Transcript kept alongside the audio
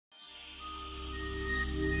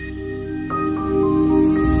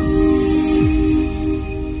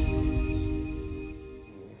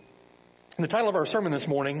title of our sermon this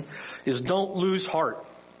morning is Don't Lose Heart.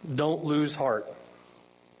 Don't lose heart.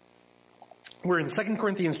 We're in 2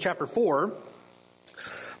 Corinthians chapter 4,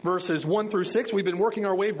 verses 1 through 6. We've been working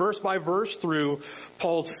our way verse by verse through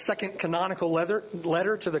Paul's second canonical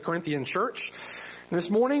letter to the Corinthian church. And this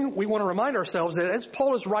morning, we want to remind ourselves that as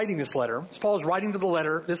Paul is writing this letter, as Paul is writing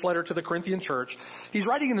this letter to the Corinthian church, he's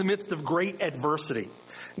writing in the midst of great adversity.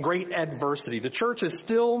 Great adversity. The church is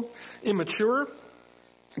still immature.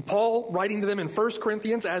 Paul, writing to them in 1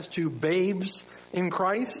 Corinthians as to babes in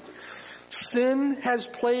Christ. Sin has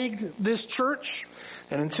plagued this church,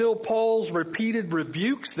 and until Paul's repeated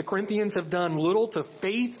rebukes, the Corinthians have done little to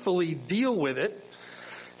faithfully deal with it.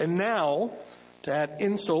 And now, to add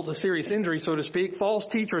insult to serious injury, so to speak, false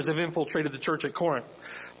teachers have infiltrated the church at Corinth,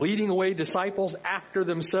 leading away disciples after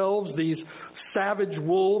themselves. These savage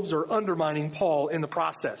wolves are undermining Paul in the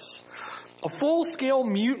process. A full-scale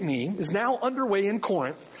mutiny is now underway in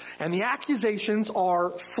Corinth, and the accusations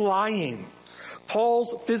are flying.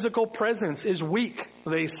 Paul's physical presence is weak,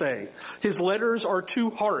 they say. His letters are too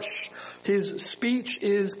harsh. His speech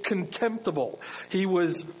is contemptible. He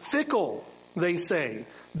was fickle, they say.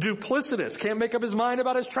 Duplicitous, can't make up his mind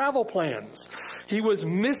about his travel plans. He was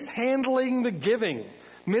mishandling the giving,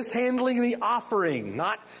 mishandling the offering,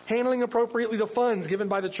 not handling appropriately the funds given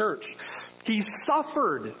by the church. He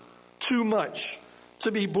suffered too much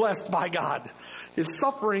to be blessed by God. Is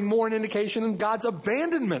suffering more an indication of God's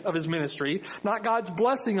abandonment of his ministry, not God's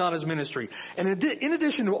blessing on his ministry. And in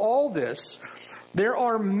addition to all this, there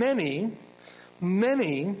are many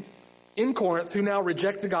in Corinth who now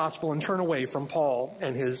reject the gospel and turn away from Paul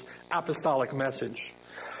and his apostolic message.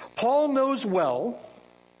 Paul knows well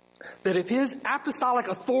that if his apostolic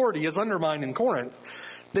authority is undermined in Corinth,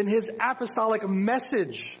 then his apostolic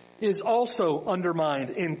message is also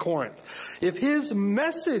undermined in Corinth. If his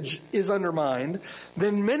message is undermined,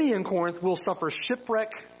 then many in Corinth will suffer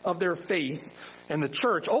shipwreck of their faith, and the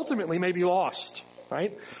church ultimately may be lost,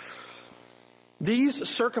 right? These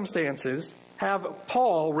circumstances have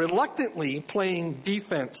Paul reluctantly playing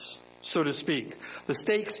defense, so to speak. The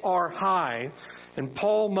stakes are high, and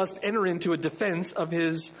Paul must enter into a defense of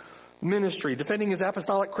his ministry, defending his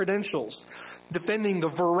apostolic credentials, defending the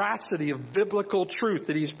veracity of biblical truth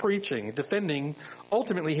that he's preaching, defending,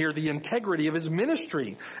 ultimately here, the integrity of his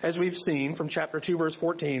ministry, as we've seen from chapter 2, verse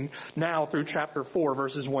 14, now through chapter 4,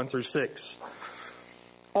 verses 1 through 6.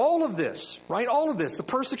 All of this, right, all of this, the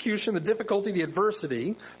persecution, the difficulty, the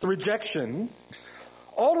adversity, the rejection,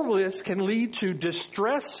 all of this can lead to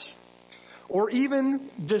distress or even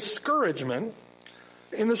discouragement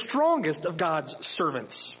in the strongest of God's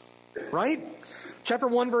servants, right? Chapter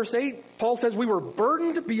 1, verse 8, Paul says, we were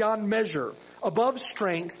burdened beyond measure, above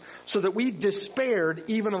strength, so that we despaired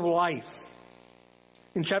even of life.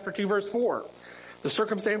 In chapter 2, verse 4, the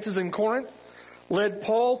circumstances in Corinth led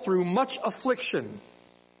Paul through much affliction,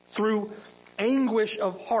 through anguish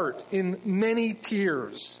of heart in many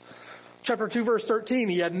tears. Chapter 2, verse 13,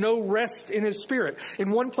 he had no rest in his spirit.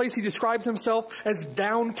 In one place, he describes himself as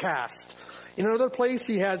downcast. In another place,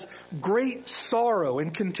 he has great sorrow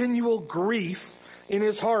and continual grief in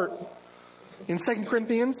his heart. In 2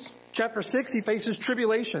 Corinthians chapter 6, he faces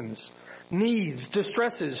tribulations, needs,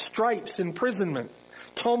 distresses, stripes, imprisonment,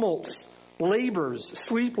 tumults, labors,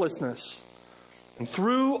 sleeplessness. And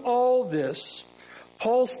through all this,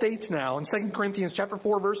 Paul states now in 2 Corinthians chapter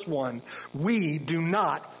 4, verse 1, we do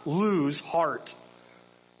not lose heart.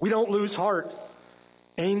 We don't lose heart.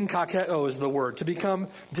 Ein kakeo is the word, to become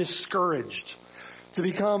discouraged, to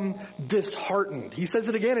become disheartened. He says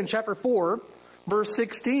it again in chapter 4, verse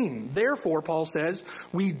 16. Therefore, Paul says,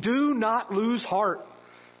 we do not lose heart.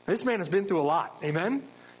 This man has been through a lot. Amen?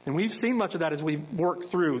 And we've seen much of that as we've worked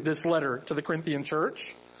through this letter to the Corinthian church.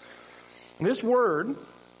 And this word,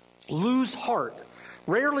 lose heart,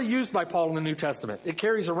 rarely used by Paul in the New Testament. It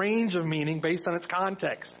carries a range of meaning based on its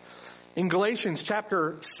context. In Galatians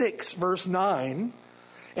chapter 6, verse 9,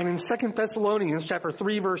 and in 2 Thessalonians chapter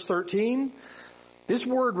 3, verse 13, this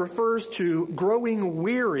word refers to growing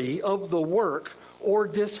weary of the work or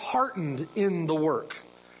disheartened in the work.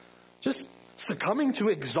 Just succumbing to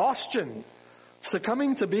exhaustion,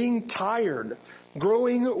 succumbing to being tired,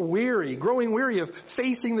 growing weary of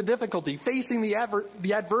facing the difficulty, facing the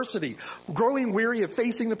adversity, growing weary of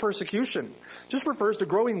facing the persecution. Just refers to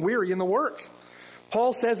growing weary in the work.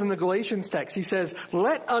 Paul says in the Galatians text, he says,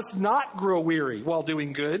 let us not grow weary while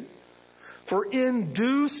doing good. For in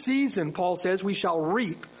due season, Paul says, we shall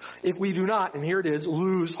reap if we do not, and here it is,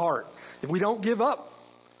 lose heart. If we don't give up,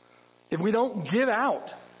 if we don't give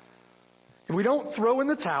out, if we don't throw in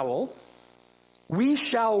the towel, we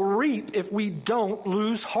shall reap if we don't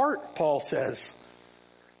lose heart, Paul says.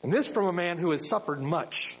 And this from a man who has suffered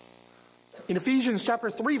much. In Ephesians chapter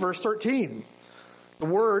 3, verse 13, the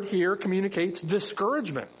word here communicates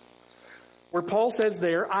discouragement. Where Paul says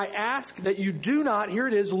there, I ask that you do not, here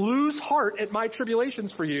it is, lose heart at my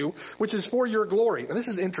tribulations for you, which is for your glory. And this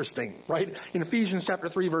is interesting, right? In Ephesians chapter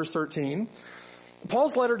 3, verse 13,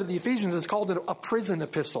 Paul's letter to the Ephesians is called a prison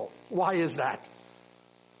epistle. Why is that?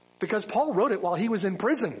 Because Paul wrote it while he was in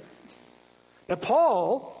prison. Now,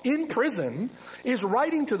 Paul, in prison, is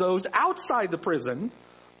writing to those outside the prison,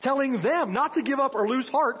 telling them not to give up or lose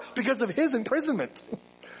heart because of his imprisonment.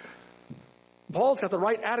 Paul's got the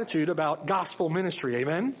right attitude about gospel ministry,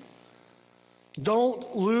 amen?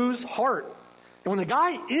 Don't lose heart. And when the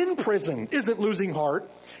guy in prison isn't losing heart,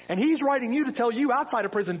 and he's writing you to tell you outside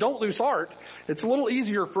of prison, don't lose heart, it's a little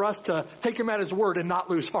easier for us to take him at his word and not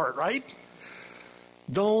lose heart, right?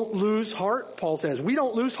 Don't lose heart, Paul says. We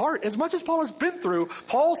don't lose heart. As much as Paul has been through,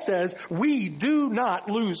 Paul says we do not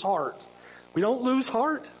lose heart. We don't lose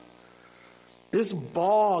heart. This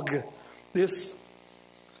bog, this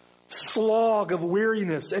slog of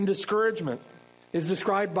weariness and discouragement is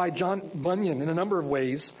described by John Bunyan in a number of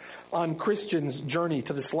ways on Christian's journey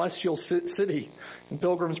to the celestial city in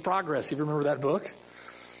Pilgrim's Progress. You remember that book?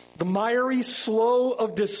 The miry slough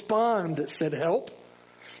of despond, said Help,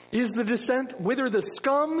 is the descent whither the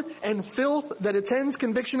scum and filth that attends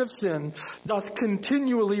conviction of sin doth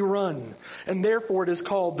continually run, and therefore it is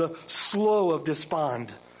called the slough of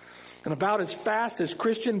despond. And about as fast as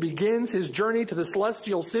Christian begins his journey to the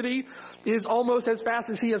celestial city is almost as fast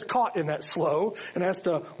as he is caught in that slough and has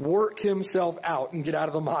to work himself out and get out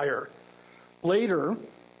of the mire. Later,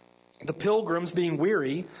 the pilgrims, being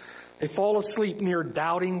weary, they fall asleep near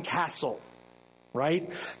Doubting Castle,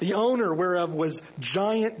 right? The owner whereof was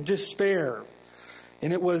Giant Despair.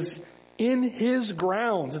 And it was in his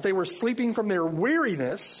grounds that they were sleeping from their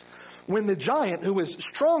weariness when the giant, who was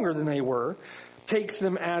stronger than they were, takes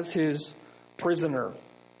them as his prisoner.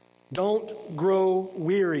 Don't grow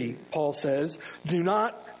weary, Paul says. Do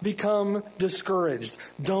not become discouraged.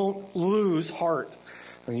 Don't lose heart,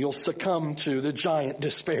 and you'll succumb to the giant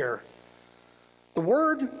despair. The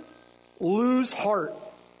word lose heart,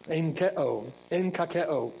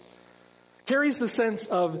 enkakeo, carries the sense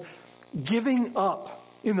of giving up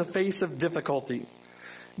in the face of difficulty,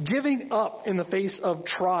 giving up in the face of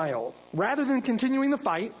trial. Rather than continuing the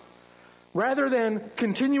fight, rather than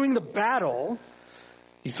continuing the battle,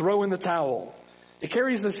 you throw in the towel. It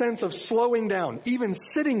carries the sense of slowing down, even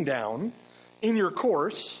sitting down in your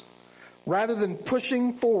course, rather than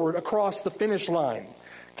pushing forward across the finish line,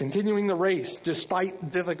 continuing the race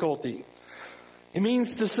despite difficulty. It means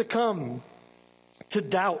to succumb to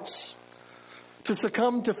doubts, to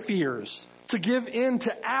succumb to fears, to give in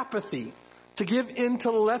to apathy, to give in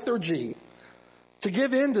to lethargy, to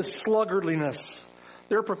give in to sluggardliness.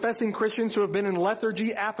 There are professing Christians who have been in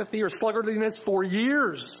lethargy, apathy, or sluggardliness for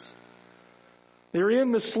years. They're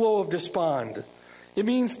in the slough of despond. It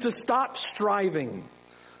means to stop striving,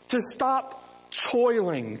 to stop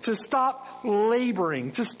toiling, to stop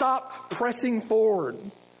laboring, to stop pressing forward.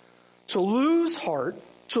 To lose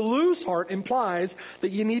heart implies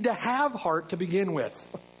that you need to have heart to begin with.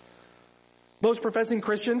 Most professing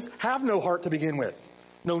Christians have no heart to begin with.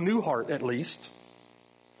 No new heart, at least.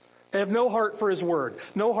 They have no heart for His Word,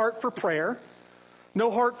 no heart for prayer, no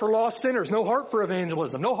heart for lost sinners, no heart for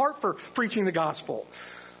evangelism, no heart for preaching the gospel.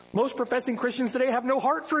 Most professing Christians today have no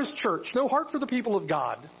heart for His church, no heart for the people of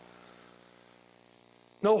God,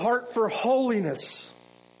 no heart for holiness.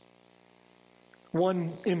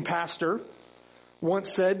 One pastor once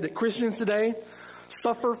said that Christians today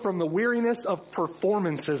suffer from the weariness of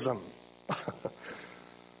performancism.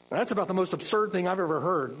 That's about the most absurd thing I've ever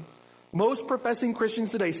heard. Most professing Christians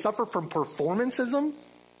today suffer from performancism.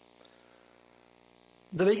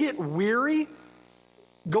 Do they get weary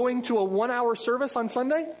going to a 1-hour service on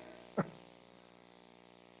Sunday?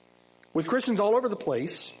 With Christians all over the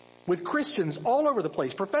place,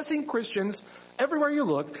 professing Christians everywhere you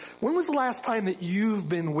look, when was the last time that you've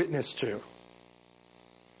been witnessed to?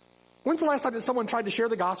 When's the last time that someone tried to share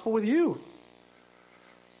the gospel with you?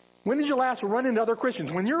 When did you last run into other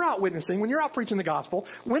Christians? When you're out witnessing, when you're out preaching the gospel,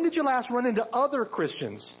 when did you last run into other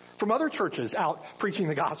Christians from other churches out preaching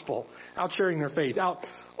the gospel, out sharing their faith, out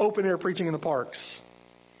open air preaching in the parks?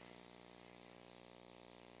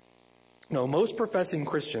 No, most professing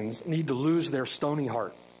Christians need to lose their stony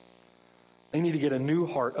heart. They need to get a new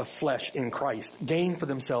heart of flesh in Christ, gain for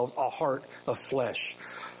themselves a heart of flesh.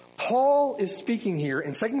 Paul is speaking here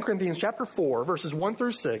in 2 Corinthians chapter 4, verses 1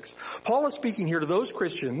 through 6. Paul is speaking here to those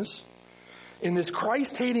Christians in this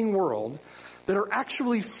Christ-hating world that are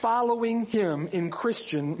actually following him in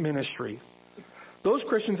Christian ministry. those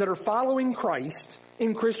Christians that are following Christ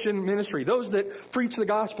in Christian ministry, those that preach the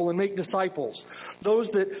gospel and make disciples, those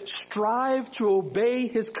that strive to obey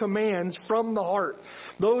his commands from the heart,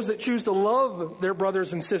 those that choose to love their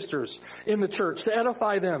brothers and sisters in the church, to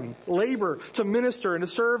edify them, labor, to minister and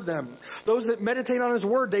to serve them, those that meditate on his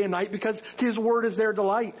word day and night because his word is their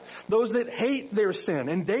delight, those that hate their sin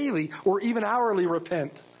and daily or even hourly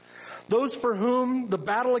repent, those for whom the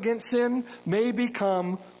battle against sin may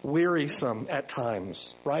become wearisome at times,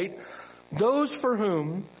 right? Those for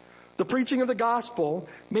whom the preaching of the gospel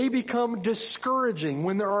may become discouraging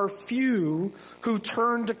when there are few who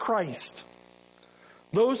turn to Christ.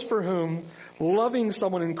 Those for whom loving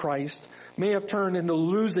someone in Christ may have turned into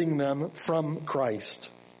losing them from Christ.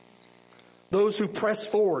 Those who press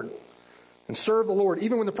forward and serve the Lord,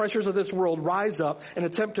 even when the pressures of this world rise up and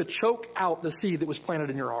attempt to choke out the seed that was planted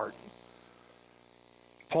in your heart.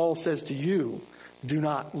 Paul says to you, do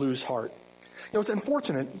not lose heart. You know, it's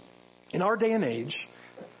unfortunate in our day and age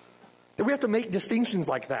that we have to make distinctions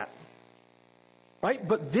like that. Right?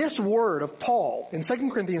 But this word of Paul in 2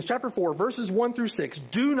 Corinthians chapter 4, verses 1 through 6,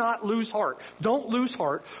 do not lose heart. Don't lose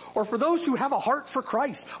heart. Or for those who have a heart for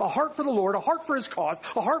Christ, a heart for the Lord, a heart for his cause,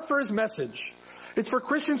 a heart for his message. It's for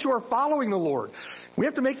Christians who are following the Lord. We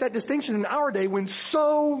have to make that distinction in our day when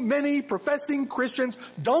so many professing Christians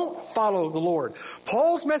don't follow the Lord.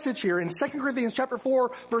 Paul's message here in 2 Corinthians chapter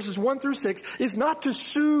 4, verses 1 through 6, is not to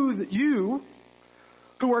soothe you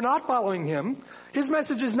who are not following him. His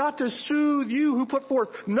message is not to soothe you who put forth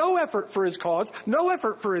no effort for his cause, no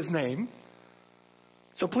effort for his name.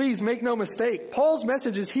 So please make no mistake. Paul's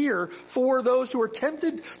message is here for those who are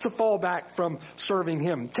tempted to fall back from serving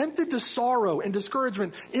him, tempted to sorrow and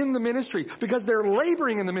discouragement in the ministry because they're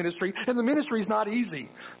laboring in the ministry and the ministry is not easy.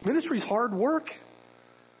 Ministry is hard work.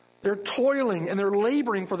 They're toiling and they're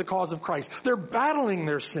laboring for the cause of Christ. They're battling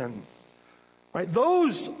their sin. Right?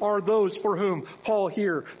 Those are those for whom Paul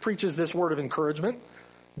here preaches this word of encouragement.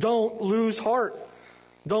 Don't lose heart.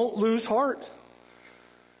 Don't lose heart.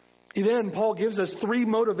 Then Paul gives us three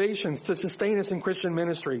motivations to sustain us in Christian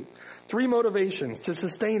ministry. Three motivations to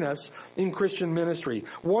sustain us in Christian ministry.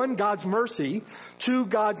 1, God's mercy. 2,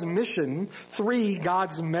 God's mission. 3,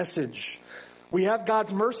 God's message. We have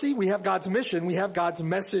God's mercy, we have God's mission, we have God's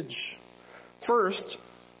message. First,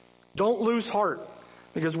 don't lose heart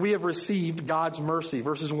because we have received God's mercy.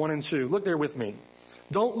 Verses 1 and 2. Look there with me.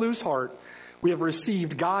 Don't lose heart. We have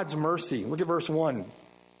received God's mercy. Look at verse 1.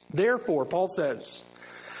 Therefore, Paul says,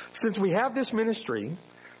 since we have this ministry,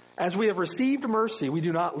 as we have received mercy, we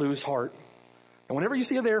do not lose heart. And whenever you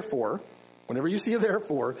see a therefore,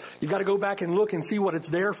 you've got to go back and look and see what it's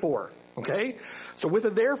there for. Okay? So with a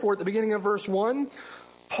therefore at the beginning of verse 1,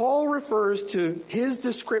 Paul refers to his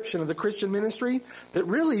description of the Christian ministry that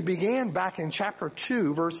really began back in chapter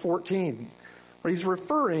 2, verse 14. Where he's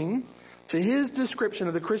referring to his description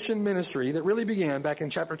of the Christian ministry that really began back in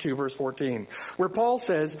chapter 2, verse 14. Where Paul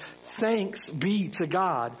says, thanks be to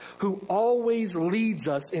God who always leads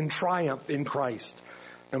us in triumph in Christ.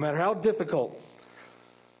 No matter how difficult,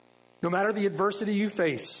 no matter the adversity you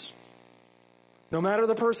face, no matter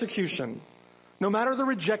the persecution, no matter the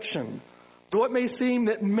rejection, though it may seem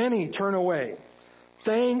that many turn away,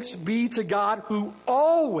 thanks be to God who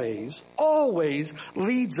always, always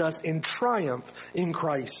leads us in triumph in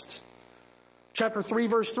Christ. Chapter 3,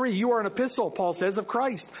 verse 3, you are an epistle, Paul says, of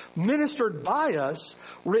Christ, ministered by us,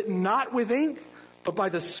 written not with ink, but by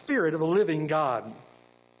the Spirit of a living God.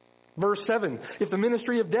 Verse 7, if the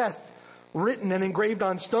ministry of death, written and engraved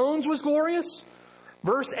on stones, was glorious,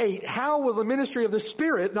 verse 8, how will the ministry of the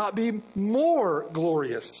Spirit not be more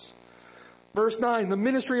glorious? Verse 9, the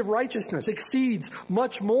ministry of righteousness exceeds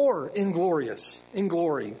much more in glory.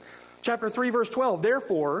 Chapter 3, verse 12,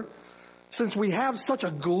 therefore, since we have such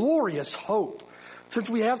a glorious hope, since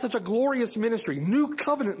we have such a glorious ministry, new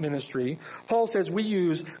covenant ministry, Paul says we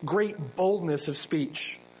use great boldness of speech.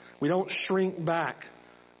 We don't shrink back.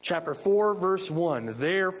 Chapter 4, verse 1,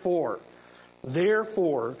 therefore,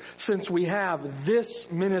 since we have this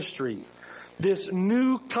ministry, this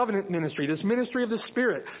new covenant ministry, this ministry of the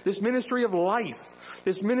Spirit, this ministry of life,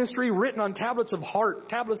 this ministry written on tablets of heart,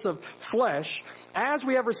 tablets of flesh, as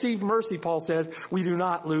we have received mercy, Paul says, we do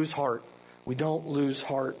not lose heart. We don't lose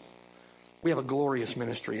heart. We have a glorious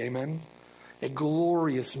ministry, amen? A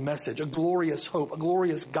glorious message, a glorious hope, a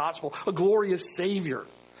glorious gospel, a glorious Savior.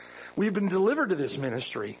 We've been delivered to this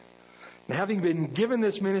ministry. And having been given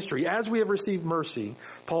this ministry, as we have received mercy,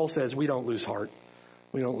 Paul says we don't lose heart.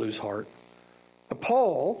 We don't lose heart. But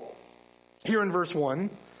Paul, here in verse 1,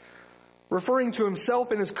 referring to himself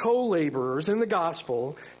and his co-laborers in the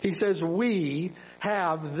gospel, he says we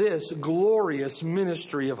have this glorious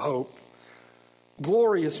ministry of hope.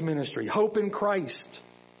 glorious ministry, hope in Christ,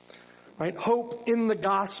 right? Hope in the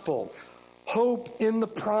gospel, hope in the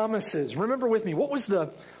promises. Remember with me, what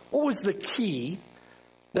was the key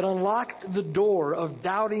that unlocked the door of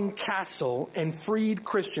doubting Castle and freed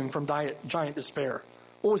Christian from giant despair?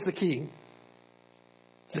 What was the key?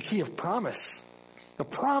 It's the key of promise. The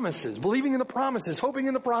promises, believing in the promises, hoping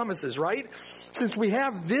in the promises, right? Since we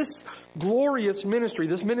have this glorious ministry,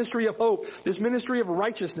 this ministry of hope, this ministry of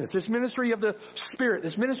righteousness, this ministry of the Spirit,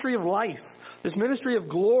 this ministry of life, this ministry of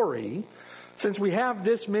glory, since we have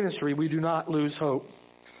this ministry, we do not lose hope.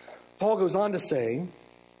 Paul goes on to say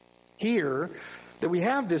here that we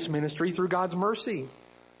have this ministry through God's mercy.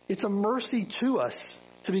 It's a mercy to us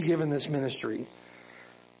to be given this ministry.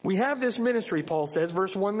 We have this ministry, Paul says,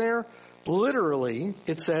 verse 1 there, literally,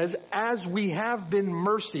 it says, as we have been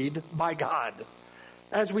mercied by God.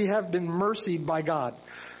 As we have been mercied by God.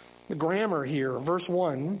 The grammar here, verse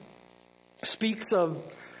 1, speaks of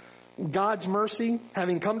God's mercy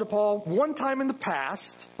having come to Paul one time in the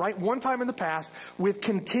past, right? One time in the past with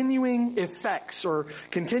continuing effects or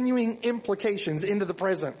continuing implications into the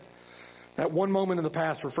present. That one moment in the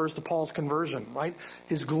past refers to Paul's conversion, right?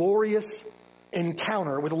 His glorious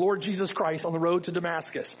encounter with the Lord Jesus Christ on the road to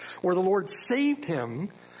Damascus, where the Lord saved him,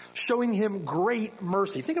 showing him great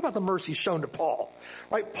mercy. Think about the mercy shown to Paul,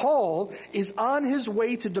 right? Paul is on his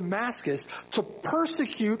way to Damascus to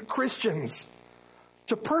persecute Christians,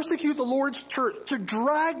 to persecute the Lord's church, to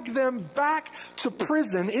drag them back to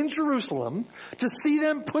prison in Jerusalem, to see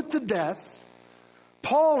them put to death.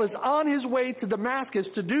 Paul is on his way to Damascus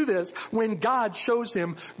to do this when God shows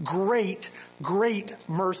him great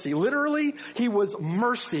mercy. Literally, he was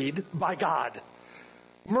mercied by God.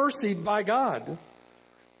 Mercied by God.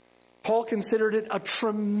 Paul considered it a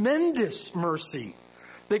tremendous mercy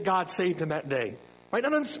that God saved him that day. Right?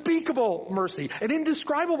 An unspeakable mercy, an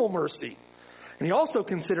indescribable mercy. And he also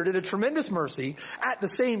considered it a tremendous mercy at the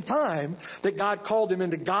same time that God called him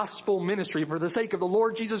into gospel ministry for the sake of the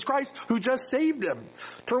Lord Jesus Christ who just saved him.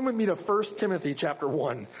 Turn with me to 1 Timothy chapter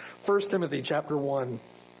 1. 1 Timothy chapter 1.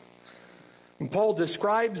 And Paul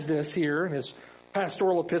describes this here in his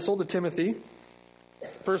pastoral epistle to Timothy.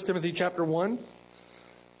 1 Timothy chapter 1.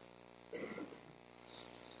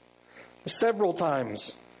 Several times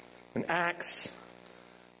in Acts,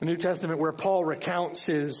 the New Testament, where Paul recounts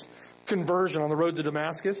his conversion on the road to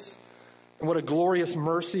Damascus and what a glorious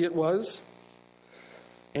mercy it was.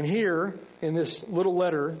 And here in this little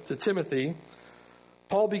letter to Timothy,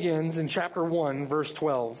 Paul begins in chapter 1 verse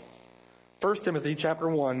 12. 1 Timothy chapter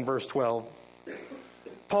 1 verse 12.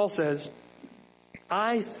 Paul says,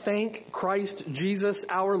 I thank Christ Jesus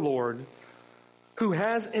our Lord, who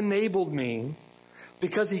has enabled me,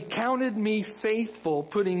 because he counted me faithful,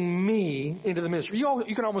 putting me into the ministry.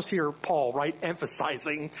 You can almost hear Paul, right,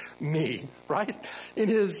 emphasizing me, right, in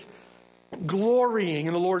his glorying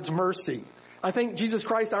in the Lord's mercy. I thank Jesus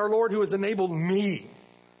Christ our Lord, who has enabled me,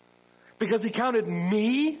 because he counted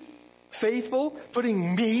me faithful,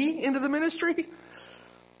 putting me into the ministry.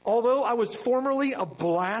 Although I was formerly a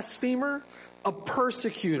blasphemer, a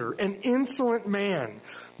persecutor, an insolent man,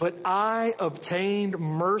 but I obtained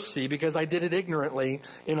mercy because I did it ignorantly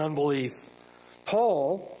in unbelief.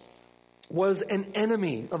 Paul was an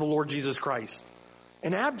enemy of the Lord Jesus Christ,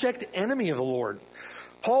 an abject enemy of the Lord.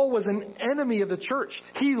 Paul was an enemy of the church.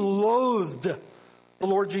 He loathed the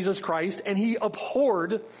Lord Jesus Christ, and he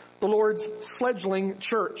abhorred the Lord's fledgling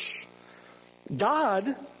church.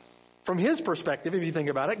 God, from his perspective, if you think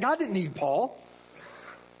about it, God didn't need Paul.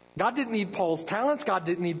 God didn't need Paul's talents. God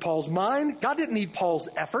didn't need Paul's mind. God didn't need Paul's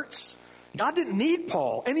efforts. God didn't need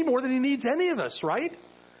Paul any more than he needs any of us, right?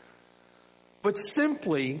 But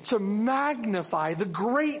simply to magnify the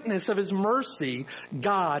greatness of his mercy,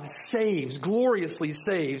 God saves, gloriously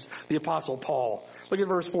saves the Apostle Paul. Look at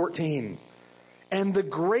verse 14. And the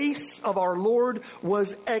grace of our Lord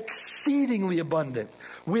was exceedingly abundant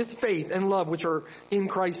with faith and love which are in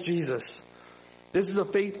Christ Jesus. This is a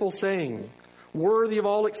faithful saying, worthy of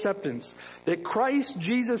all acceptance, that Christ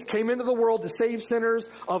Jesus came into the world to save sinners,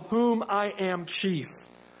 of whom I am chief.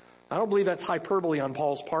 I don't believe that's hyperbole on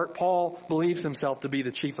Paul's part. Paul believes himself to be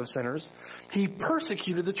the chief of sinners. He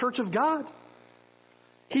persecuted the church of God.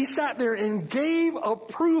 He sat there and gave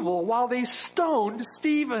approval while they stoned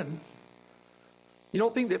Stephen. You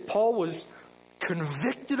don't think that Paul was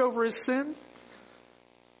convicted over his sin?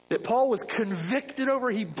 That Paul was convicted over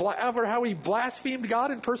how he blasphemed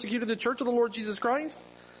God and persecuted the church of the Lord Jesus Christ?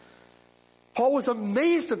 Paul was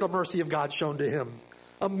amazed at the mercy of God shown to him.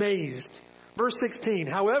 Amazed. Verse 16,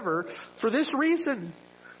 however, for this reason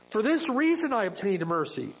I obtained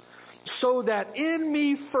mercy, so that in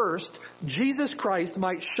me first Jesus Christ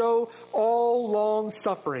might show all long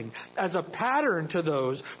suffering as a pattern to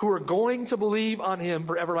those who are going to believe on him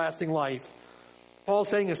for everlasting life. Paul's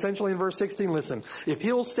saying essentially in verse 16, listen, if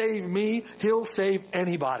he'll save me, he'll save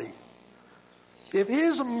anybody. If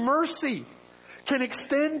his mercy can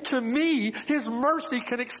extend to me, his mercy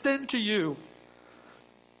can extend to you.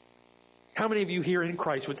 How many of you here in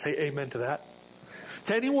Christ would say amen to that?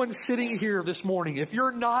 To anyone sitting here this morning, if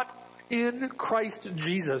you're not in Christ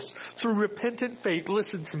Jesus through repentant faith,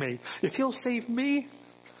 listen to me. If he'll save me,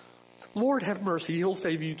 Lord have mercy, he'll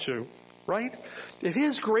save you too. Right? If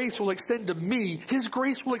his grace will extend to me, his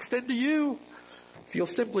grace will extend to you. If you'll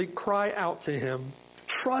simply cry out to him,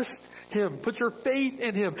 trust him, put your faith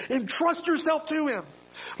in him, and trust yourself to him.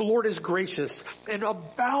 The Lord is gracious and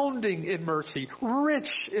abounding in mercy,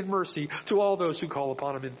 rich in mercy to all those who call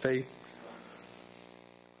upon him in faith.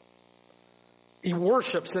 He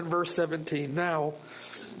worships in verse 17. Now,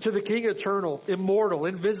 to the King eternal, immortal,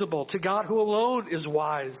 invisible, to God who alone is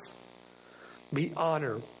wise, be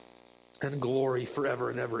honor and glory forever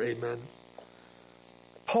and ever. Amen.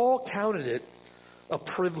 Paul counted it a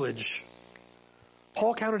privilege.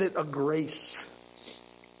 Paul counted it a grace,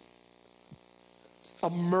 a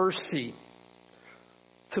mercy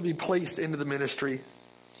to be placed into the ministry.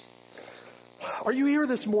 Are you here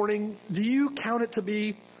this morning? Do you count it to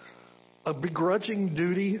be a begrudging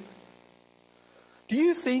duty? Do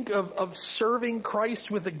you think of serving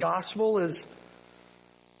Christ with the gospel as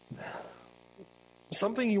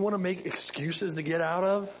something you want to make excuses to get out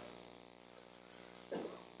of?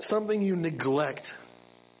 Something you neglect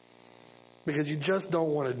because you just don't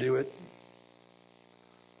want to do it?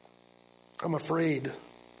 I'm afraid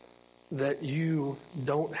that you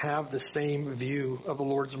don't have the same view of the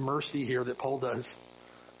Lord's mercy here that Paul does.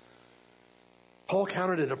 Paul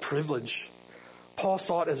counted it a privilege. Paul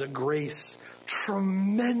saw it as a grace,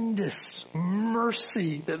 tremendous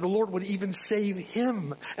mercy that the Lord would even save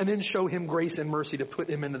him and then show him grace and mercy to put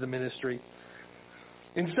him into the ministry.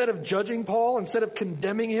 Instead of judging Paul, instead of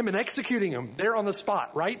condemning him and executing him there on the spot,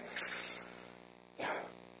 right?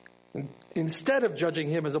 Instead of judging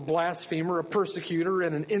him as a blasphemer, a persecutor,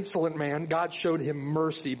 and an insolent man, God showed him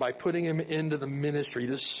mercy by putting him into the ministry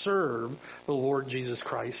to serve the Lord Jesus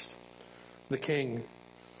Christ, the King.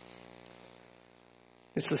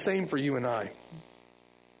 It's the same for you and I.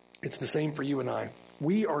 It's the same for you and I.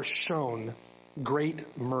 We are shown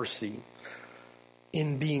great mercy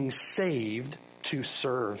in being saved to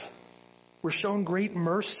serve. We're shown great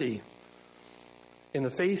mercy. In the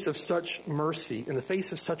face of such mercy,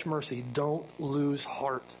 don't lose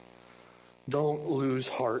heart. Don't lose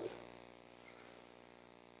heart.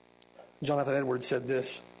 Jonathan Edwards said this: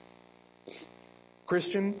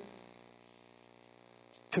 Christian,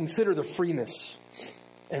 consider the freeness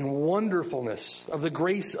and wonderfulness of the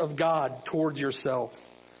grace of God towards yourself.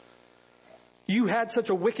 You had such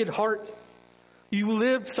a wicked heart. You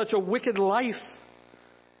lived such a wicked life.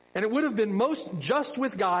 And it would have been most just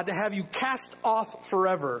with God to have you cast off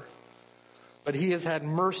forever. But he has had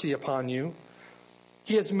mercy upon you.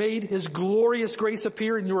 He has made his glorious grace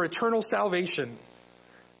appear in your eternal salvation.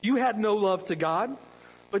 You had no love to God,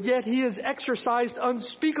 but yet he has exercised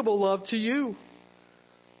unspeakable love to you.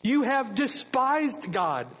 You have despised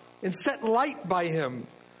God and set light by him.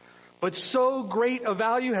 But so great a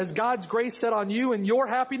value has God's grace set on you and your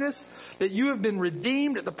happiness that you have been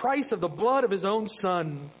redeemed at the price of the blood of his own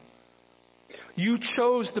Son. You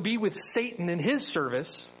chose to be with Satan in his service,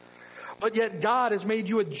 but yet God has made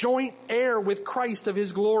you a joint heir with Christ of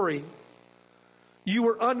his glory. You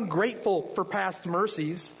were ungrateful for past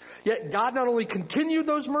mercies, yet God not only continued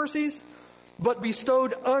those mercies, but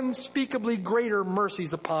bestowed unspeakably greater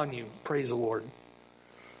mercies upon you. Praise the Lord.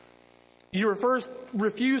 You first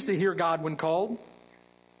refused to hear God when called,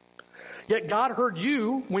 yet God heard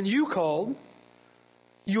you when you called.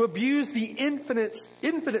 You abused the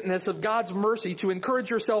infiniteness of God's mercy to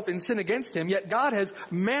encourage yourself in sin against him, yet God has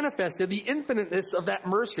manifested the infiniteness of that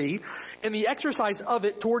mercy and the exercise of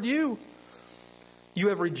it toward you. You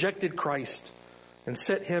have rejected Christ and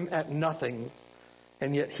set him at nothing,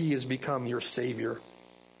 and yet he has become your Savior.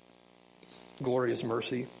 Glorious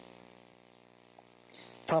mercy.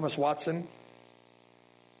 Thomas Watson: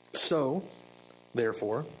 so,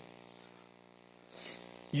 therefore,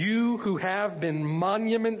 you who have been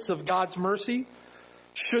monuments of God's mercy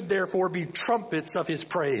should therefore be trumpets of his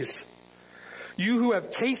praise. You who have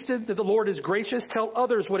tasted that the Lord is gracious, tell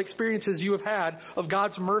others what experiences you have had of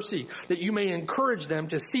God's mercy, that you may encourage them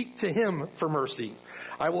to seek to him for mercy.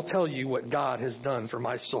 I will tell you what God has done for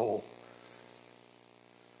my soul.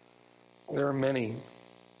 There are many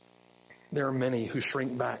who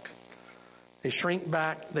shrink back They shrink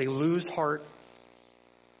back. They lose heart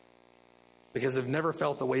because they've never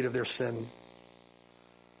felt the weight of their sin.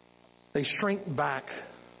 They shrink back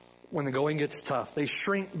when the going gets tough. They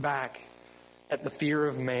shrink back at the fear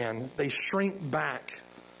of man. They shrink back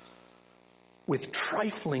with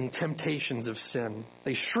trifling temptations of sin.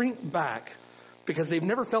 They shrink back because they've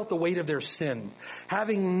never felt the weight of their sin.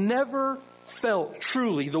 Having never felt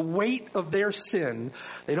truly the weight of their sin,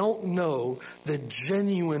 they don't know the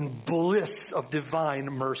genuine bliss of divine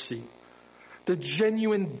mercy, the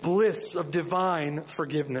genuine bliss of divine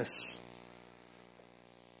forgiveness.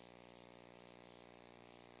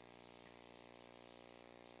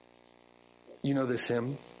 You know this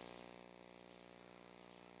hymn?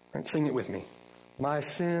 All right, sing it with me. My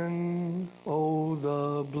sin, oh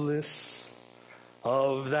the bliss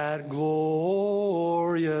of that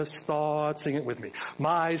glorious thought. Sing it with me.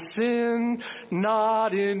 My sin,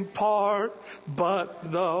 not in part,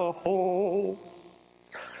 but the whole,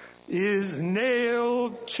 is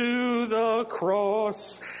nailed to the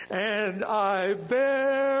cross, and I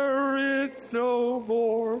bear it no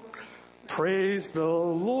more. Praise the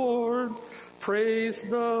Lord. Praise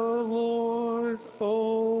the Lord,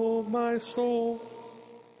 oh my soul.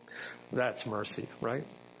 That's mercy, right?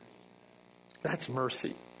 That's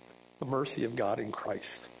mercy. The mercy of God in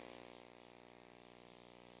Christ.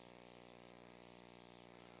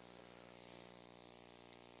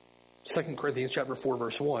 2 Corinthians chapter 4,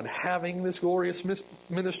 verse 1. Having this glorious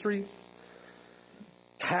ministry,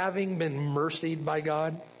 having been mercied by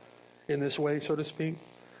God in this way, so to speak,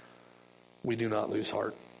 we do not lose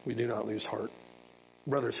heart. We do not lose heart.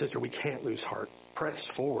 Brother or sister, we can't lose heart. Press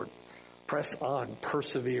forward. Press on.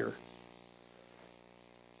 Persevere.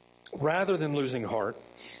 Rather than losing heart,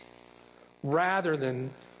 rather than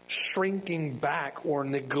shrinking back or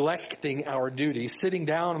neglecting our duty, sitting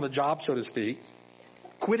down on the job, so to speak,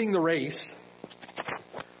 quitting the race,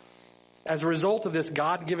 as a result of this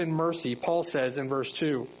God-given mercy, Paul says in verse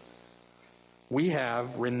 2, we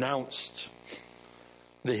have renounced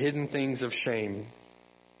the hidden things of shame.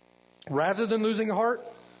 Rather than losing heart,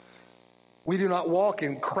 we do not walk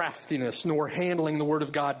in craftiness nor handling the word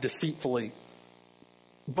of God deceitfully,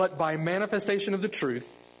 but by manifestation of the truth,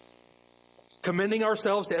 commending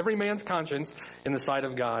ourselves to every man's conscience in the sight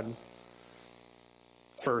of God.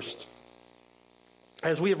 First,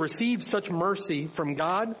 as we have received such mercy from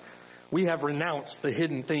God, we have renounced the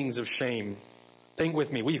hidden things of shame. Think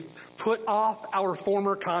with me. We've put off our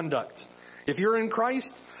former conduct. If you're in Christ,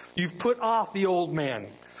 you've put off the old man,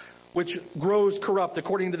 which grows corrupt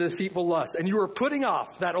according to the deceitful lust. And you are putting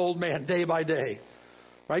off that old man day by day.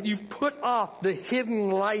 Right? You've put off the hidden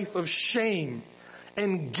life of shame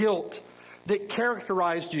and guilt that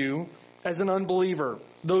characterized you as an unbeliever.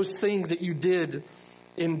 Those things that you did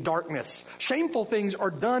in darkness. Shameful things are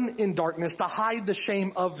done in darkness to hide the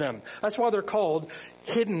shame of them. That's why they're called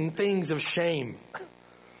hidden things of shame.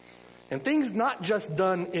 And things not just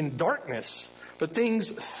done in darkness, but things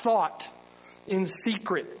thought in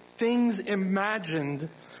secret. Things imagined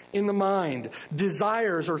in the mind.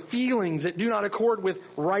 Desires or feelings that do not accord with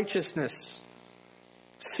righteousness.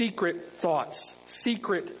 Secret thoughts.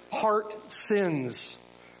 Secret heart sins.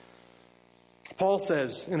 Paul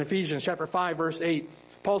says in Ephesians chapter 5, verse 8,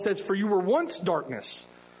 Paul says, for you were once darkness,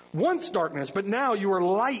 but now you are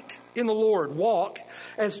light in the Lord. Walk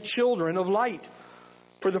as children of light.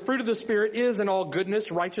 For the fruit of the Spirit is in all goodness,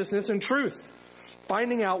 righteousness, and truth,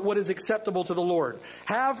 finding out what is acceptable to the Lord.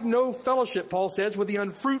 Have no fellowship, Paul says, with the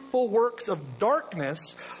unfruitful works of darkness,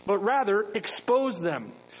 but rather expose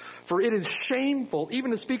them. For it is shameful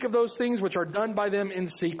even to speak of those things which are done by them in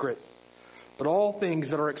secret. But all things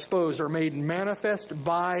that are exposed are made manifest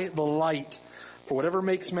by the light. For whatever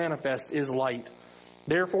makes manifest is light.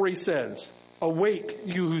 Therefore he says, awake,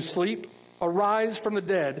 you who sleep, arise from the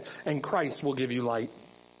dead, and Christ will give you light.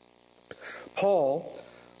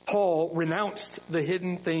 Paul renounced the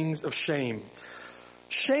hidden things of shame.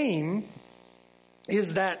 Shame is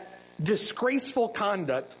that disgraceful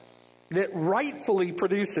conduct that rightfully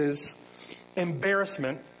produces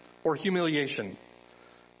embarrassment or humiliation.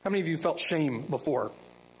 How many of you felt shame before,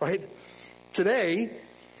 right? Today,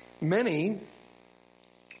 many,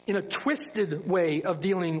 in a twisted way of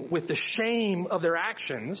dealing with the shame of their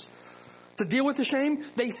actions, to deal with the shame,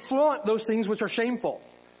 they flaunt those things which are shameful,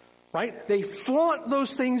 right? They flaunt those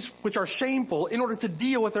things which are shameful in order to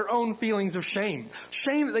deal with their own feelings of shame.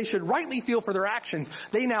 Shame that they should rightly feel for their actions,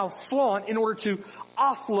 they now flaunt in order to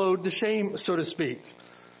offload the shame, so to speak.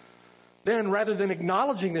 Then, rather than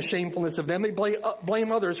acknowledging the shamefulness of them, they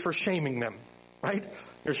blame others for shaming them, right?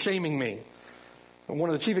 They're shaming me. One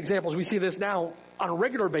of the chief examples, we see this now on a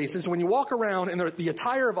regular basis when you walk around in the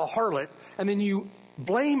attire of a harlot and then you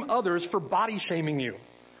blame others for body shaming you.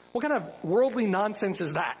 What kind of worldly nonsense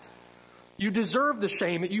is that? You deserve the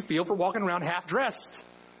shame that you feel for walking around half dressed.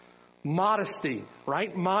 Modesty,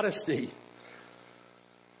 right? Modesty.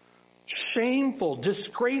 Shameful,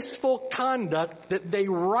 disgraceful conduct that they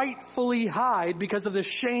rightfully hide because of the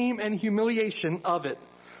shame and humiliation of it.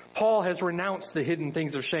 Paul has renounced the hidden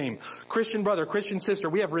things of shame. Christian brother, Christian sister,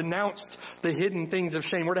 we have renounced the hidden things of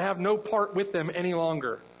shame. We're to have no part with them any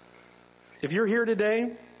longer. If you're here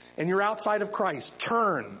today and you're outside of Christ,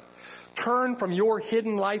 turn. Turn from your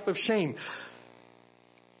hidden life of shame.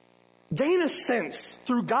 Gain a sense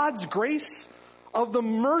through God's grace of the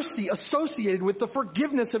mercy associated with the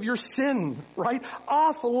forgiveness of your sin, right?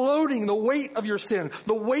 Offloading the weight of your sin,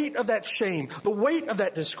 the weight of that shame, the weight of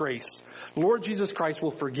that disgrace. Lord Jesus Christ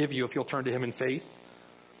will forgive you if you'll turn to Him in faith.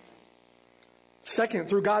 Second,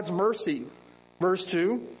 through God's mercy. Verse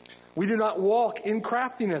 2, we do not walk in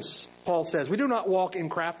craftiness, Paul says. We do not walk in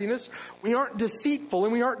craftiness. We aren't deceitful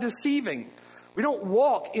and we aren't deceiving. We don't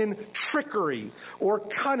walk in trickery or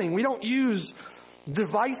cunning. We don't use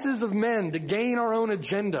devices of men to gain our own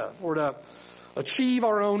agenda or to achieve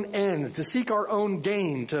our own ends, to seek our own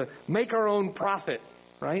gain, to make our own profit,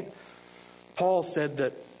 right? Paul said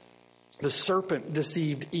that the serpent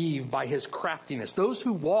deceived Eve by his craftiness. Those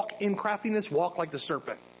who walk in craftiness walk like the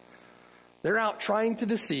serpent. They're out trying to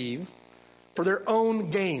deceive for their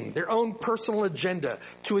own gain, their own personal agenda,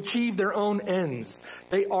 to achieve their own ends.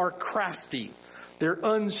 They are crafty. They're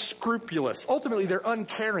unscrupulous. Ultimately, they're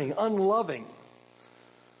uncaring, unloving.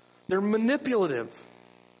 They're manipulative,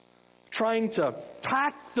 trying to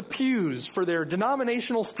pack the pews for their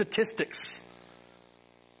denominational statistics.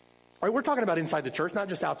 All right, we're talking about inside the church, not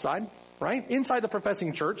just outside, right? Inside the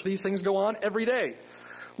professing church, these things go on every day.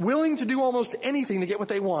 Willing to do almost anything to get what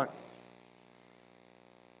they want.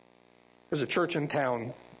 There's a church in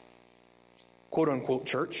town, quote unquote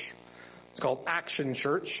church. It's called Action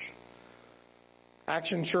Church.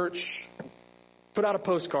 Action Church put out a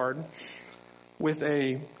postcard with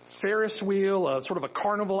a Ferris wheel, a sort of a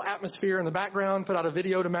carnival atmosphere in the background, put out a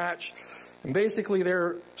video to match. And basically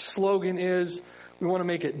their slogan is, we want to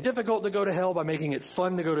make it difficult to go to hell by making it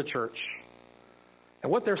fun to go to church.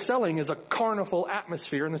 And what they're selling is a carnival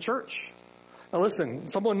atmosphere in the church. Now listen,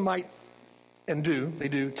 someone might, and they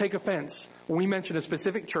do, take offense when we mention a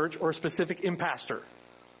specific church or a specific impastor.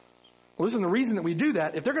 Well, listen, the reason that we do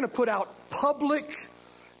that, if they're going to put out public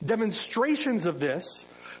demonstrations of this,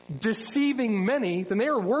 deceiving many, then they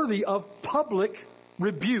are worthy of public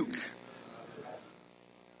rebuke.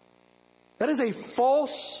 That is a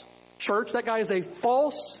false church. That guy is a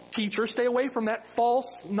false teacher. Stay away from that false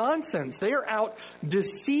nonsense. They are out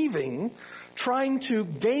deceiving, trying to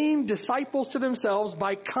gain disciples to themselves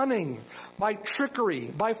by cunning, by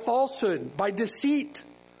trickery, by falsehood, by deceit.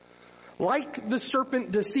 Like the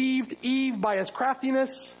serpent deceived Eve by his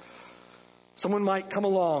craftiness, someone might come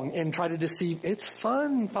along and try to deceive. It's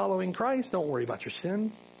fun following Christ. Don't worry about your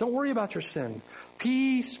sin. Don't worry about your sin.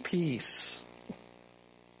 Peace, peace.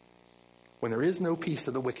 When there is no peace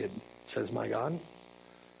to the wicked, says my God.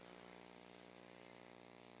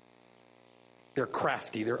 They're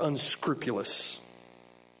crafty. They're unscrupulous.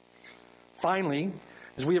 Finally,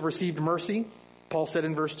 as we have received mercy, Paul said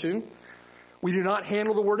in verse 2, we do not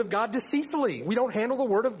handle the word of God deceitfully. We don't handle the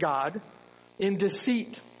word of God in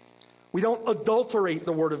deceit. We don't adulterate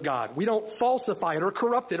the word of God. We don't falsify it or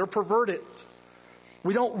corrupt it or pervert it.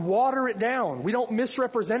 We don't water it down. We don't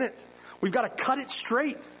misrepresent it. We've got to cut it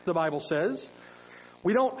straight, the Bible says.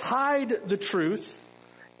 We don't hide the truth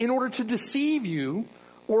in order to deceive you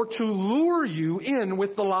or to lure you in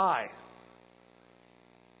with the lie.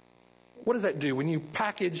 What does that do when you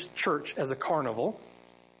package church as a carnival?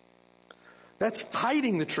 That's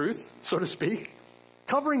hiding the truth, so to speak,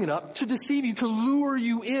 covering it up to deceive you, to lure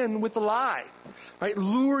you in with the lie, right?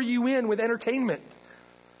 Lure you in with entertainment.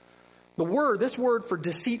 This word for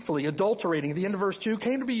deceitfully, adulterating, at the end of verse 2,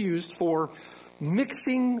 came to be used for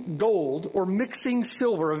mixing gold or mixing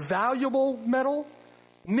silver, a valuable metal,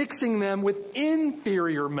 mixing them with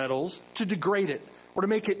inferior metals to degrade it or to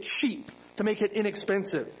make it cheap, to make it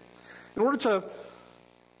inexpensive. In order to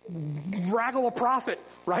wraggle a profit,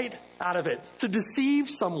 right, out of it, to deceive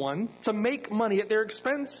someone, to make money at their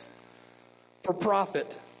expense for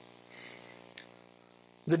profit.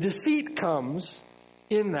 The deceit comes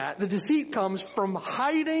in that. The deceit comes from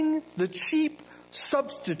hiding the cheap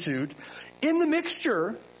substitute in the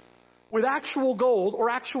mixture with actual gold or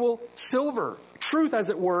actual silver. Truth, as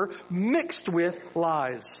it were, mixed with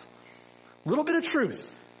lies. A little bit of truth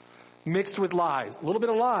mixed with lies. A little bit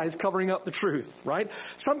of lies covering up the truth, right?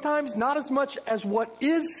 Sometimes not as much as what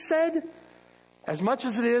is said, as much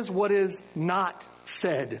as it is what is not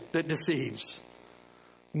said that deceives.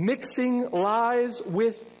 Mixing lies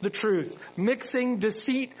with the truth. Mixing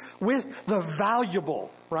deceit with the valuable,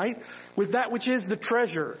 right? With that which is the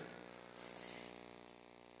treasure.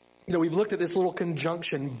 You know, we've looked at this little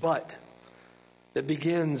conjunction, but, that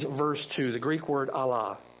begins verse 2, the Greek word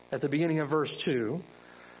Allah, at the beginning of verse 2.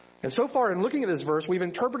 And so far in looking at this verse, we've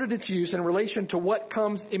interpreted its use in relation to what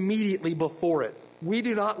comes immediately before it. We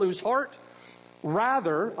do not lose heart.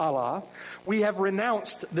 Rather, Allah, we have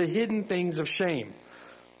renounced the hidden things of shame.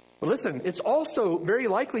 But listen, it's also very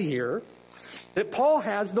likely here that Paul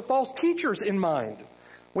has the false teachers in mind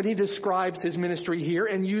when he describes his ministry here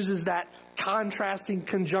and uses that contrasting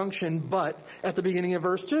conjunction, but, at the beginning of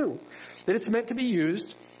verse 2. That it's meant to be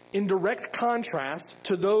used in direct contrast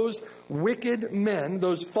to those wicked men,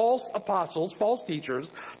 those false apostles, false teachers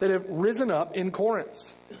that have risen up in Corinth.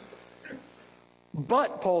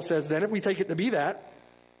 But, Paul says then, if we take it to be that,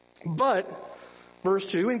 but, verse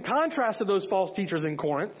 2, in contrast to those false teachers in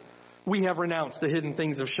Corinth, we have renounced the hidden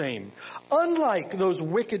things of shame. Unlike those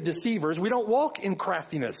wicked deceivers, we don't walk in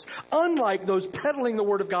craftiness. Unlike those peddling the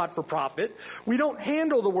word of God for profit, we don't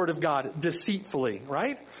handle the word of God deceitfully,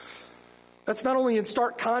 right? That's not only in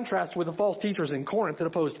stark contrast with the false teachers in Corinth that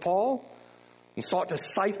opposed Paul and sought to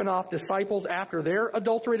siphon off disciples after their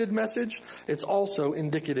adulterated message, it's also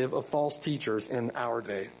indicative of false teachers in our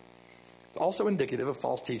day. It's also indicative of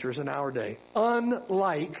false teachers in our day.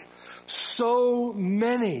 Unlike so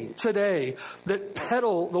many today that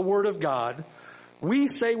peddle the word of God, we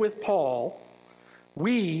say with Paul,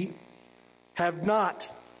 we have not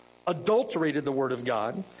adulterated the word of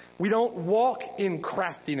God. We don't walk in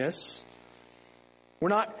craftiness. We're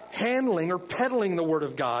not handling or peddling the word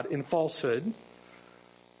of God in falsehood.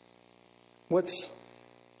 What's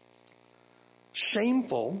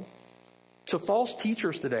shameful to false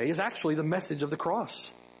teachers today is actually the message of the cross.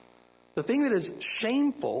 The thing that is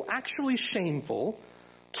shameful, actually shameful,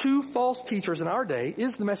 to false teachers in our day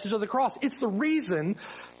is the message of the cross. It's the reason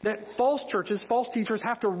that false churches, false teachers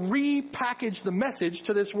have to repackage the message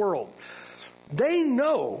to this world. They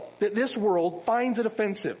know that this world finds it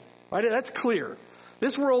offensive, right? That's clear.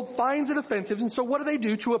 This world finds it offensive, and so what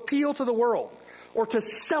do to appeal to the world? Or to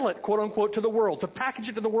sell it, quote unquote, to the world, to package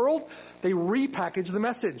it to the world? They repackage the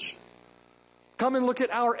message. Come and look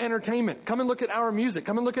at our entertainment. Come and look at our music.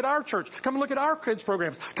 Come and look at our church. Come and look at our kids'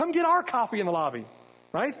 programs. Come get our coffee in the lobby,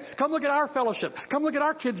 right? Come look at our fellowship. Come look at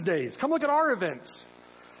our kids' days. Come look at our events.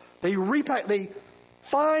 They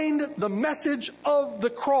find the message of the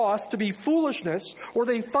cross to be foolishness, or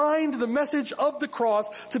they find the message of the cross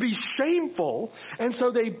to be shameful, and so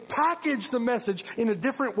they package the message in a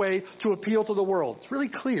different way to appeal to the world. It's really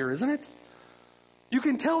clear, isn't it? You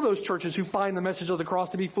can tell those churches who find the message of the cross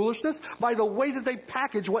to be foolishness by the way that they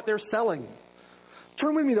package what they're selling.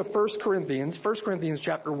 Turn with me to 1 Corinthians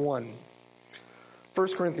chapter 1. 1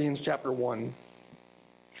 Corinthians chapter 1.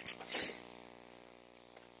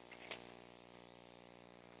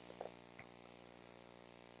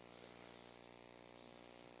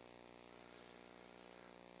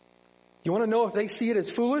 You want to know if they see it as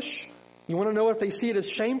foolish? You want to know if they see it as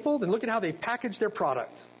shameful? Then look at how they package their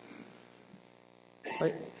product.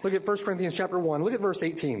 Right? Look at 1 Corinthians chapter 1. Look at verse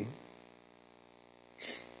 18.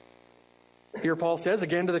 Here Paul says,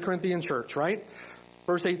 again to the Corinthian church, right?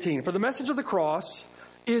 Verse 18. For the message of the cross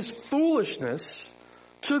is foolishness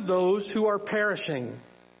to those who are perishing.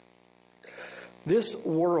 This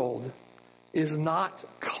world is not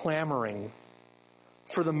clamoring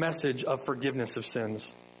for the message of forgiveness of sins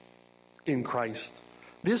in Christ.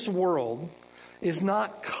 This world is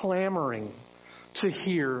not clamoring to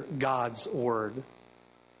hear God's word.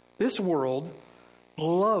 This world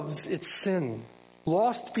loves its sin.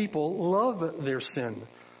 Lost people love their sin.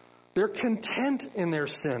 They're content in their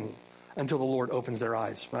sin until the Lord opens their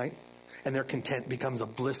eyes, right? And their content becomes a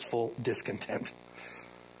blissful discontent.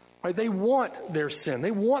 Right? They want their sin.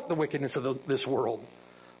 They want the wickedness of this world.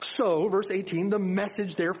 So, verse 18, the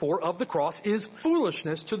message, therefore, of the cross is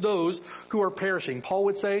foolishness to those who are perishing. Paul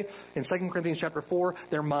would say in 2 Corinthians chapter 4,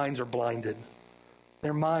 their minds are blinded.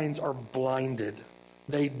 Their minds are blinded.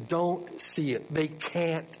 They don't see it. They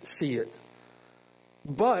can't see it.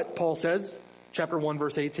 But, Paul says, chapter 1,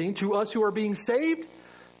 verse 18, to us who are being saved,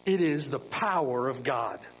 it is the power of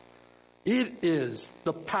God. It is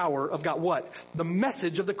the power of God. What? The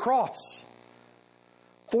message of the cross.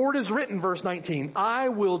 For it is written, verse 19, I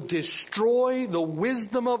will destroy the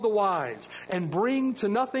wisdom of the wise and bring to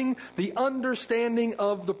nothing the understanding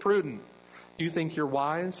of the prudent. Do you think you're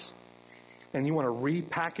wise? and you want to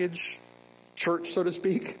repackage church, so to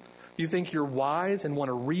speak? You think you're wise and want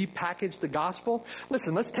to repackage the gospel?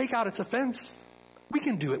 Listen, let's take out its offense. We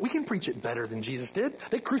can do it. We can preach it better than Jesus did.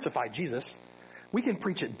 They crucified Jesus. We can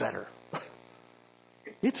preach it better.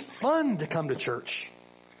 It's fun to come to church.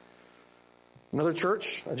 Another church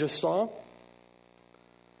I just saw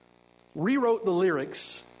rewrote the lyrics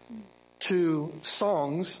to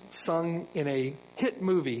songs sung in a hit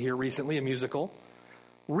movie here recently, a musical.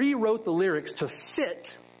 Rewrote the lyrics to fit,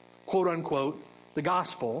 quote unquote, the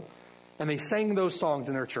gospel, and they sang those songs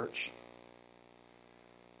in their church.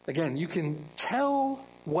 Again, you can tell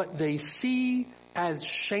what they see as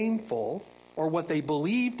shameful or what they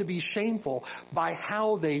believe to be shameful by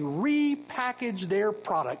how they repackage their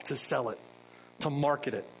product to sell it, to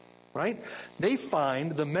market it, right? They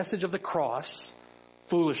find the message of the cross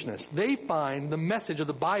foolishness. They find the message of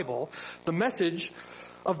the Bible, the message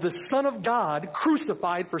of the Son of God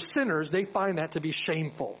crucified for sinners, they find that to be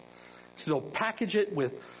shameful. So they'll package it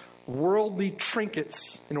with worldly trinkets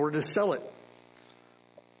in order to sell it.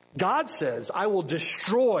 God says, I will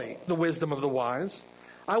destroy the wisdom of the wise.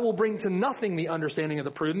 I will bring to nothing the understanding of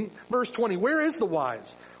the prudent. Verse 20, where is the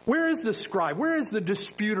wise? Where is the scribe? Where is the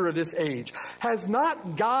disputer of this age? Has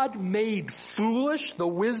not God made foolish the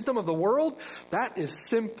wisdom of the world? That is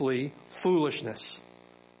simply foolishness,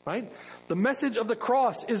 right? The message of the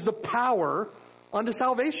cross is the power unto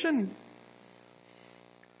salvation.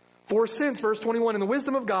 For since, verse 21, in the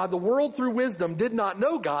wisdom of God, the world through wisdom did not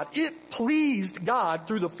know God, it pleased God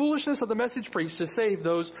through the foolishness of the message preached to save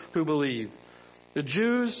those who believe. The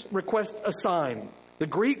Jews request a sign. The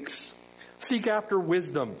Greeks seek after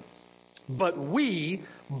wisdom. But see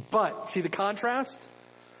the contrast?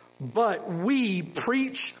 But we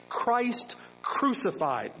preach Christ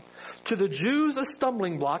crucified. To the Jews a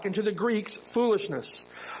stumbling block, and to the Greeks foolishness.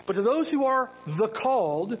 But to those who are the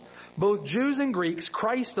called, both Jews and Greeks,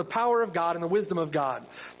 Christ the power of God and the wisdom of God.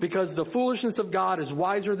 Because the foolishness of God is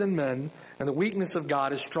wiser than men, and the weakness of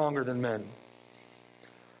God is stronger than men.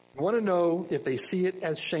 You want to know if they see it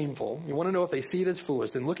as shameful, you want to know if they see it as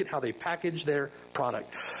foolish, then look at how they package their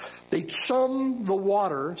product. They chum the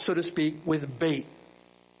water, so to speak, with bait.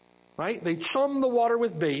 Right? They chum the water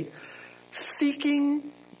with bait,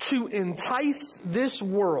 seeking to entice this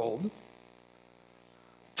world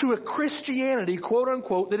to a Christianity, quote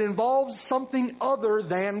unquote, that involves something other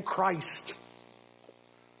than Christ.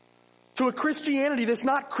 To a Christianity that's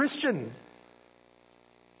not Christian.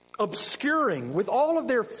 Obscuring, with all of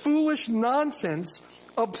their foolish nonsense,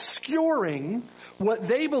 obscuring what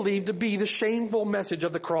they believe to be the shameful message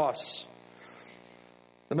of the cross.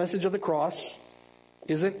 The message of the cross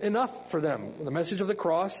isn't enough for them. The message of the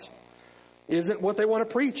cross isn't what they want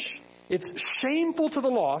to preach. It's shameful to the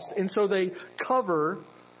lost, and so they cover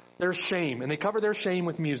their shame. And they cover their shame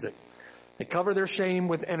with music. They cover their shame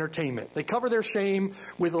with entertainment. They cover their shame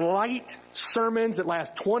with light sermons that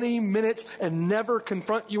last 20 minutes and never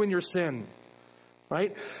confront you in your sin.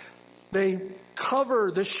 Right? They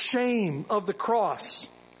cover the shame of the cross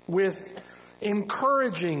with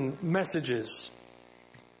encouraging messages,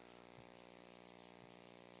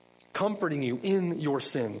 comforting you in your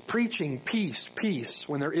sin, preaching peace, peace,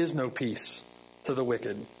 when there is no peace to the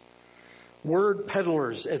wicked. Word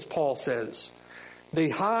peddlers, as Paul says. They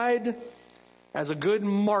hide as a good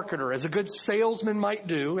marketer, as a good salesman might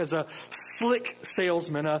do, as a slick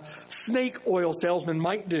salesman, a snake oil salesman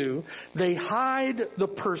might do. They hide the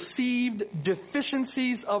perceived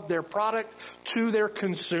deficiencies of their product to their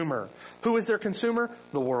consumer. Who is their consumer?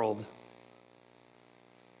 The world.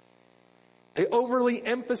 They overly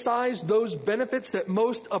emphasize those benefits that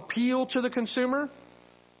most appeal to the consumer,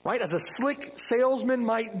 right? As a slick salesman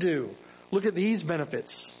might do. Look at these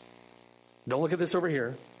benefits. Don't look at this over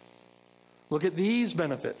here. Look at these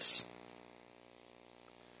benefits.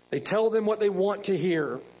 They tell them what they want to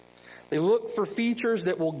hear. They look for features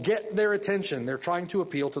that will get their attention. They're trying to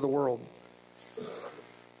appeal to the world.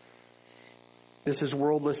 This is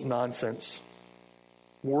worldless nonsense.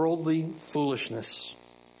 Worldly foolishness.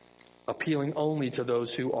 Appealing only to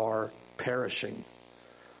those who are perishing.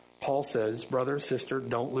 Paul says, brother, sister,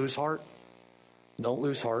 don't lose heart. Don't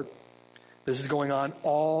lose heart. This is going on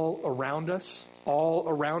all around us. All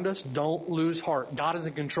around us. Don't lose heart. God is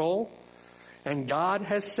in control. And God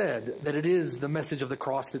has said that it is the message of the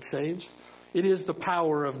cross that saves. It is the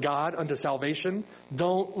power of God unto salvation.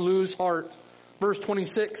 Don't lose heart. Verse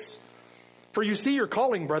 26. For you see your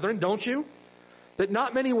calling, brethren, don't you? That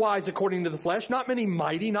not many wise according to the flesh, not many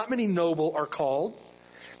mighty, not many noble are called.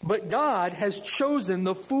 But God has chosen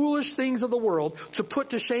the foolish things of the world to put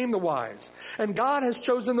to shame the wise. And God has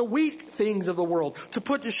chosen the weak things of the world to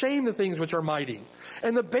put to shame the things which are mighty.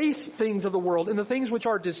 and the base things of the world, and the things which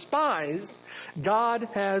are despised, God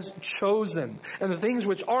has chosen, and the things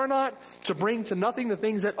which are not, to bring to nothing the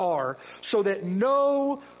things that are, so that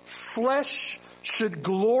no flesh should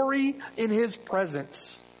glory in his presence,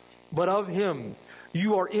 but of him.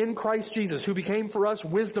 You are in Christ Jesus, who became for us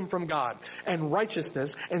wisdom from God, and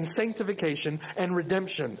righteousness, and sanctification, and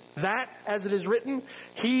redemption. That, as it is written,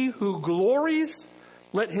 he who glories,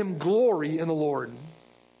 let him glory in the Lord.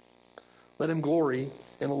 Let him glory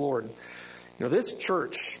in the Lord. You know, this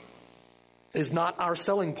church is not our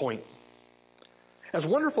selling point. As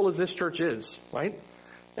wonderful as this church is, right?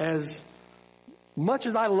 As much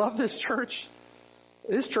as I love this church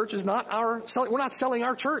is not our selling. We're not selling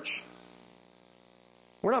our church.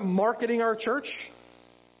 We're not marketing our church.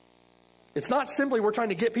 It's not simply we're trying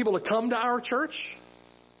to get people to come to our church.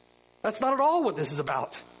 That's not at all what this is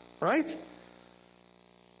about, right?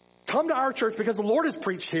 Come to our church because the Lord has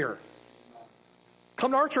preached here.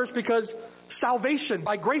 Come to our church because salvation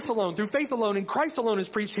by grace alone, through faith alone, in Christ alone is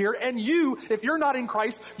preached here. And you, if you're not in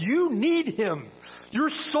Christ, you need him. Your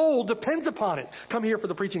soul depends upon it. Come here for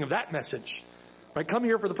the preaching of that message. Right? Come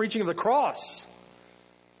here for the preaching of the cross.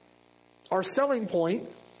 Our selling point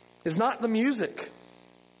is not the music.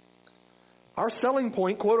 Our selling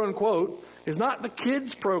point, quote unquote, is not the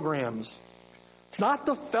kids' programs. It's not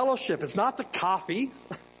the fellowship. It's not the coffee.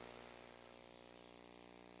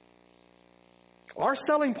 Our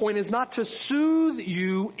selling point is not to soothe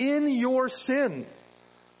you in your sin.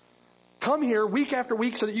 Come here week after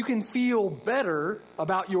week so that you can feel better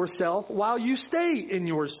about yourself while you stay in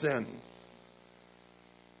your sin.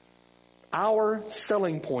 Our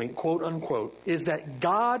selling point, quote unquote, is that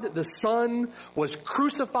God the Son was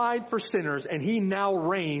crucified for sinners, and he now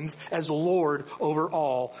reigns as Lord over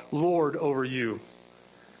all, Lord over you.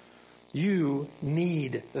 You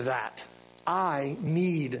need that. I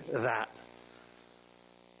need that.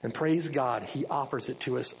 And praise God, he offers it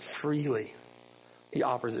to us freely. He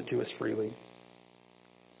offers it to us freely.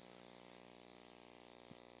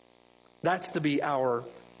 That's to be our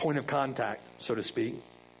point of contact, so to speak,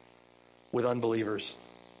 with unbelievers.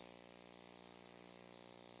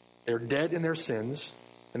 They're dead in their sins,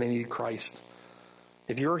 and they need Christ.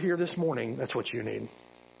 If you're here this morning, that's what you need.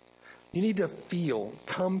 You need to feel,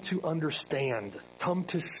 come to understand, come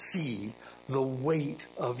to see the weight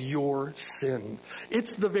of your sin. It's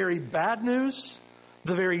the very bad news,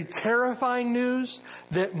 the very terrifying news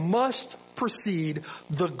that must precede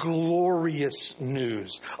the glorious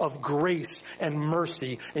news of grace and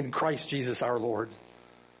mercy in Christ Jesus our Lord.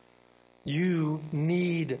 You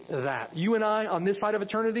need that. You and I, on this side of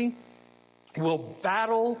eternity, will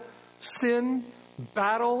battle sin,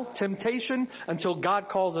 battle temptation until God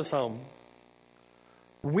calls us home.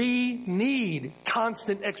 We need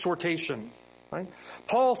constant exhortation. Right?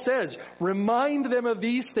 Paul says, remind them of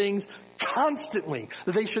these things constantly,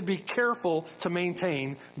 that they should be careful to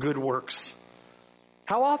maintain good works.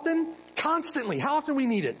 How often? Constantly. How often we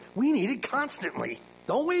need it? We need it constantly,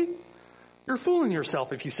 don't we? You're fooling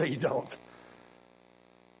yourself if you say you don't.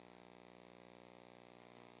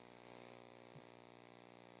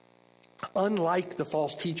 Unlike the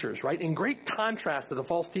false teachers, right? In great contrast to the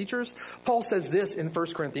false teachers, Paul says this in 1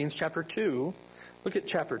 Corinthians chapter 2. Look at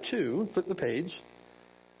chapter 2, flip the page,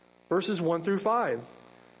 verses 1 through 5.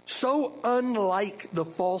 So unlike the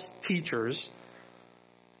false teachers,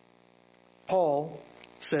 Paul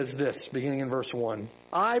says this, beginning in verse 1.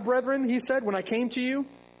 I, brethren, he said, when I came to you,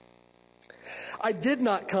 I did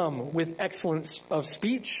not come with excellence of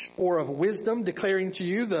speech or of wisdom, declaring to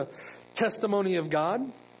you the testimony of God.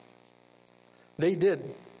 They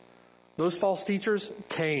did. Those false teachers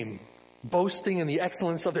came, boasting in the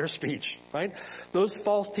excellence of their speech, right? Those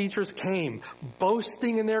false teachers came,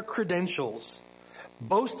 boasting in their credentials,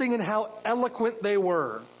 boasting in how eloquent they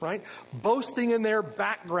were, right? Boasting in their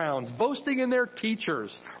backgrounds, boasting in their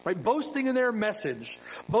teachers, right? Boasting in their message,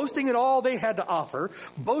 boasting in all they had to offer,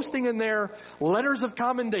 boasting in their letters of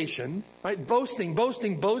commendation, right? Boasting,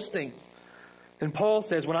 boasting, boasting. And Paul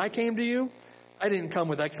says, when I came to you, I didn't come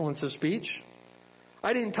with excellence of speech.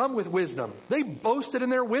 I didn't come with wisdom. They boasted in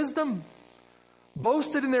their wisdom,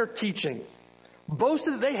 boasted in their teaching,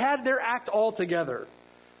 boasted that they had their act all together.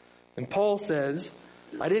 And Paul says,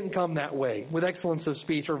 I didn't come that way, with excellence of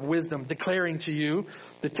speech or of wisdom, declaring to you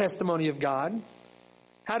the testimony of God.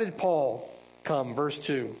 How did Paul come? Verse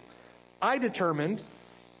 2. I determined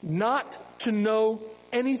not to know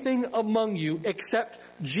anything among you except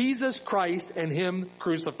Jesus Christ and him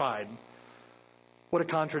crucified. What a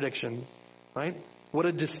contradiction, right? What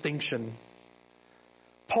a distinction.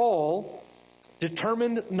 Paul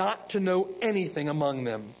determined not to know anything among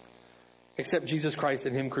them except Jesus Christ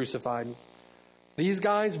and him crucified. These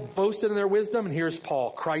guys boasted in their wisdom, and here's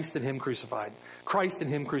Paul, Christ and him crucified. Christ and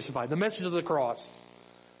him crucified. The message of the cross.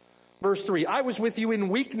 Verse 3, I was with you in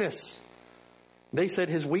weakness. They said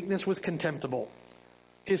his weakness was contemptible,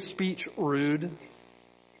 his speech rude.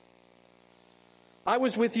 I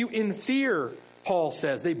was with you in fear, Paul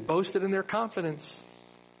says. They boasted in their confidence.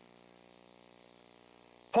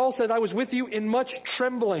 Paul said, I was with you in much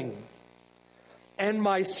trembling, and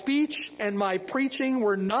my speech and my preaching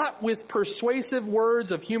were not with persuasive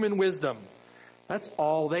words of human wisdom. That's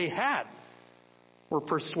all they had, were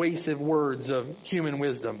persuasive words of human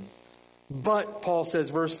wisdom. But, Paul says,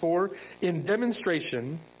 verse 4, in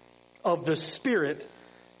demonstration of the Spirit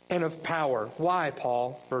and of power. Why,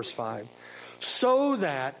 Paul? Verse 5. So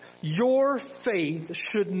that your faith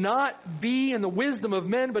should not be in the wisdom of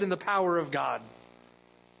men, but in the power of God.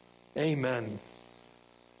 Amen.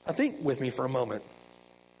 Now think with me for a moment.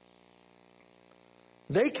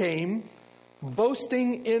 They came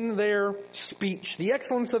boasting in their speech, the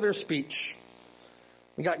excellence of their speech.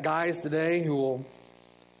 We got guys today who will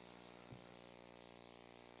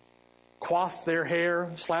coif their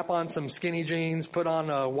hair, slap on some skinny jeans, put on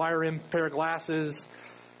a wire-rimmed pair of glasses,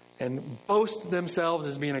 and boast themselves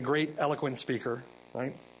as being a great eloquent speaker,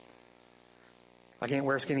 right? I can't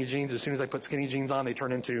wear skinny jeans. As soon as I put skinny jeans on, they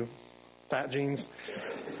turn into fat jeans.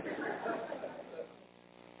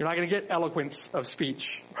 You're not going to get eloquence of speech,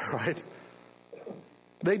 right?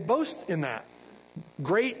 They boast in that.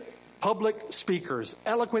 Great public speakers,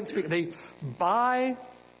 eloquent speakers. They buy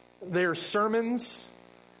their sermons,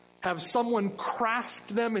 have someone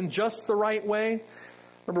craft them in just the right way.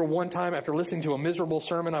 Remember one time after listening to a miserable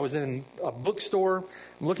sermon, I was in a bookstore,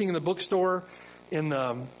 looking in the bookstore in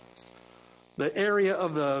the area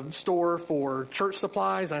of the store for church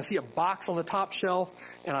supplies, and I see a box on the top shelf,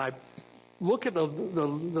 and I look at the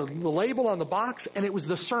label on the box, and it was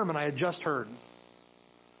the sermon I had just heard.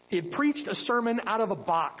 He had preached a sermon out of a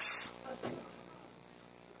box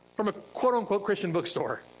from a quote-unquote Christian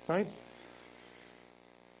bookstore, right?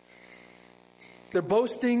 They're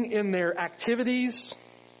boasting in their activities,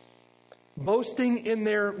 boasting in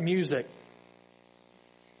their music,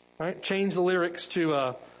 right? Change the lyrics to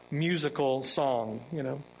a musical song,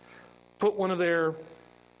 Put one of their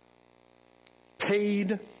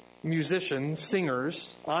paid musicians, singers,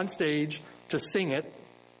 on stage to sing it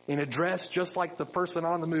in a dress just like the person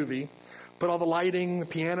on the movie. Put all the lighting, the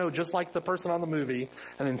piano just like the person on the movie,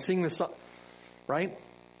 and then sing the song, right?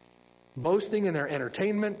 Boasting in their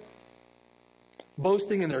entertainment,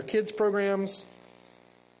 boasting in their kids' programs.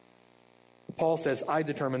 Paul says, I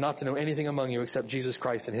determined not to know anything among you except Jesus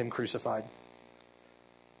Christ and him crucified.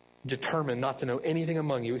 Determined not to know anything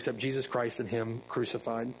among you except Jesus Christ and him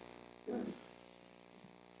crucified.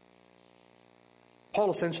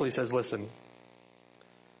 Paul essentially says, listen,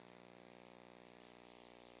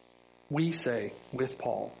 we say with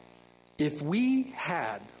Paul, if we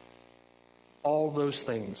had all those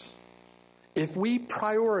things, if we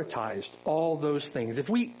prioritized all those things, if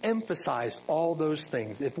we emphasized all those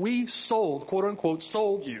things, if we sold, quote unquote,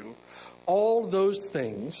 sold you all those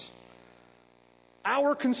things,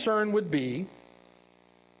 our concern would be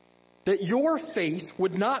that your faith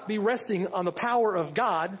would not be resting on the power of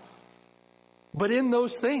God, but in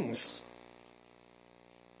those things.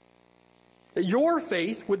 That your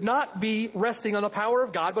faith would not be resting on the power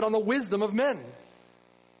of God, but on the wisdom of men.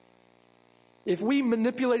 If we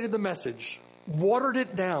manipulated the message, watered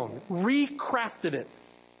it down, recrafted it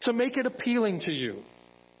to make it appealing to you,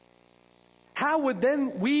 how would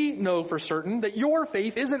then we know for certain that your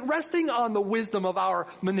faith isn't resting on the wisdom of our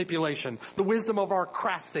manipulation, the wisdom of our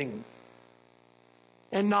crafting,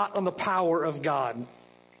 and not on the power of God?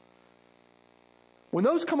 When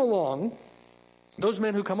those come along, those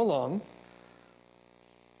men who come along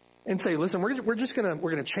and say, listen, we're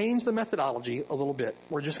going to change the methodology a little bit.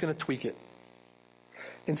 We're just going to tweak it.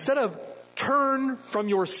 Instead of turn from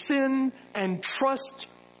your sin and trust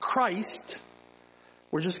Christ,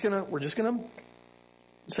 we're just gonna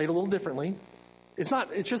say it a little differently.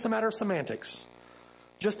 It's just a matter of semantics.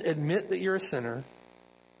 Just admit that you're a sinner,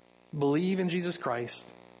 believe in Jesus Christ,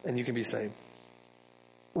 and you can be saved.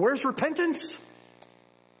 Where's repentance?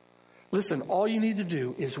 Listen, all you need to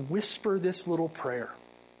do is whisper this little prayer.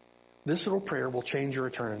 This little prayer will change your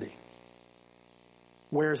eternity.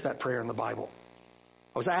 Where's that prayer in the Bible?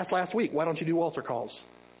 I was asked last week, why don't you do altar calls?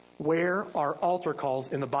 Where are altar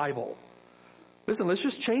calls in the Bible? Listen, let's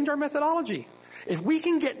just change our methodology. If we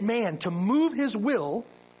can get man to move his will,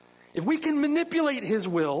 if we can manipulate his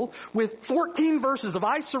will with 14 verses of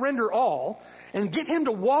I surrender all, and get him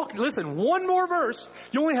to walk. Listen, one more verse.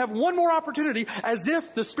 You only have one more opportunity, as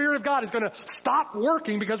if the Spirit of God is going to stop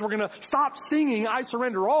working because we're going to stop singing I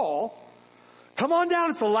Surrender All. Come on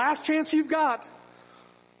down. It's the last chance you've got.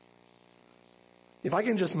 If I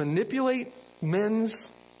can just manipulate men's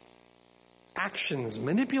actions,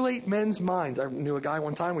 manipulate men's minds. I knew a guy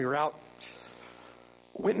one time, we were out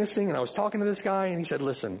witnessing, and I was talking to this guy, and he said,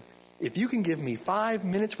 listen, if you can give me 5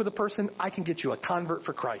 minutes with a person, I can get you a convert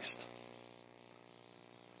for Christ.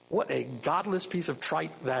 What a godless piece of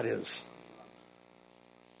trite that is.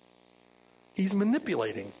 He's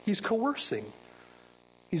manipulating. He's coercing.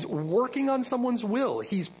 He's working on someone's will.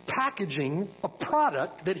 He's packaging a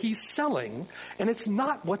product that he's selling, and it's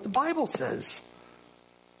not what the Bible says.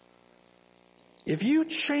 If you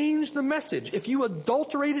change the message, if you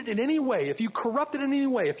adulterate it in any way, if you corrupt it in any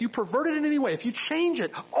way, if you pervert it in any way, if you change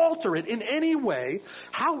it, alter it in any way,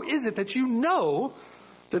 how is it that you know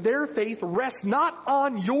that their faith rests not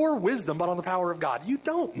on your wisdom, but on the power of God? You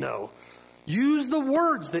don't know. Use the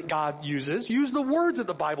words that God uses. Use the words that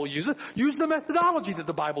the Bible uses. Use the methodology that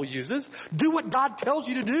the Bible uses. Do what God tells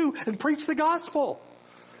you to do and preach the gospel.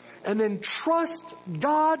 And then trust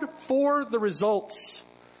God for the results.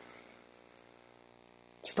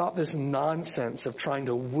 Stop this nonsense of trying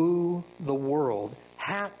to woo the world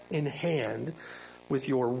hat in hand with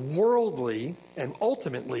your worldly and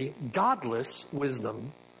ultimately godless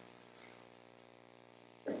wisdom.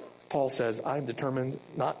 Paul says, I am determined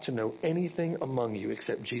not to know anything among you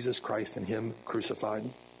except Jesus Christ and Him crucified.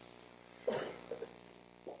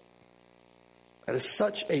 That is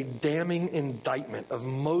such a damning indictment of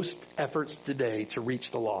most efforts today to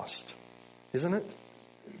reach the lost, isn't it?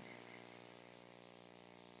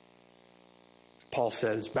 Paul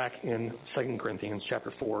says back in 2 Corinthians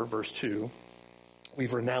chapter 4, verse 2,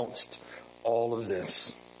 we've renounced all of this.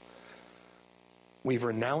 We've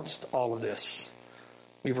renounced all of this.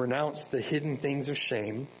 We've renounced the hidden things of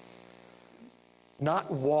shame,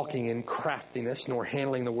 not walking in craftiness nor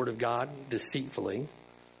handling the word of God deceitfully,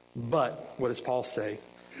 but, what does Paul say?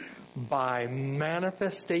 By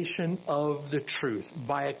manifestation of the truth,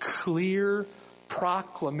 by a clear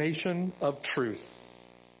proclamation of truth.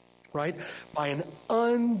 Right? By an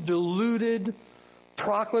undiluted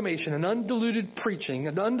proclamation, an undiluted preaching,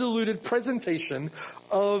 an undiluted presentation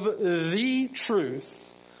of the truth,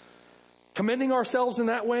 commending ourselves in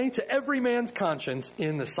that way to every man's conscience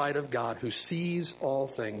in the sight of God who sees all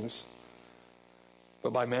things.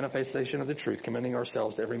 But by manifestation of the truth, commending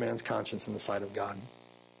ourselves to every man's conscience in the sight of God.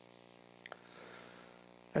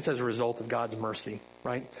 That's as a result of God's mercy,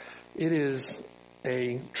 right? It is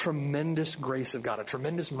a tremendous grace of God, a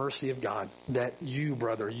tremendous mercy of God that you,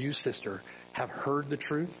 brother, you, sister, have heard the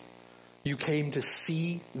truth. You came to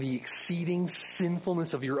see the exceeding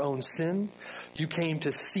sinfulness of your own sin. You came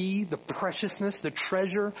to see the preciousness, the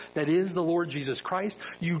treasure that is the Lord Jesus Christ.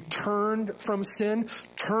 You turned from sin,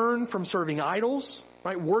 turned from serving idols,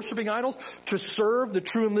 right, worshiping idols, to serve the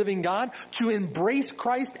true and living God, to embrace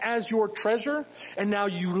Christ as your treasure, and now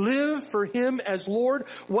you live for Him as Lord.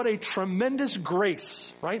 What a tremendous grace,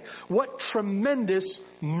 right? What tremendous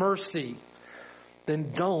mercy.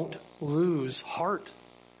 Then don't lose heart.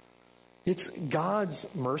 It's God's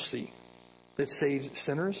mercy that saves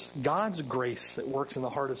sinners, God's grace that works in the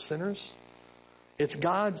heart of sinners. It's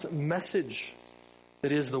God's message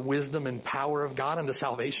that is the wisdom and power of God unto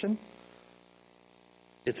salvation.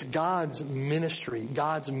 It's God's ministry,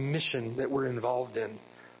 God's mission that we're involved in.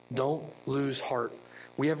 Don't lose heart.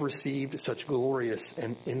 We have received such glorious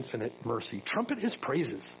and infinite mercy. Trumpet His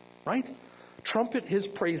praises, right? Trumpet His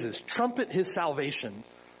praises. Trumpet His salvation.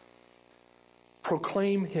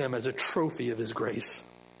 Proclaim Him as a trophy of His grace.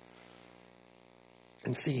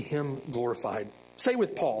 And see Him glorified. Say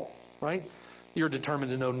with Paul, right? You're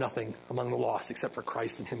determined to know nothing among the lost except for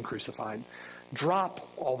Christ and Him crucified. Drop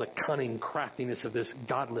all the cunning craftiness of this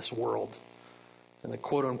godless world and the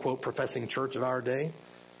quote-unquote professing church of our day,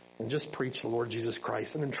 and just preach the Lord Jesus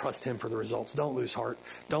Christ and then trust Him for the results. Don't lose heart.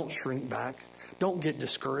 Don't shrink back. Don't get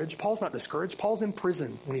discouraged. Paul's not discouraged. Paul's in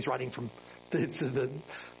prison when he's writing from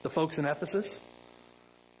the folks in Ephesus,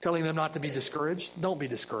 telling them not to be discouraged. Don't be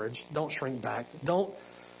discouraged. Don't shrink back. Don't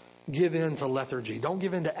give in to lethargy. Don't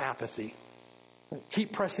give in to apathy.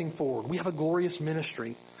 Keep pressing forward. We have a glorious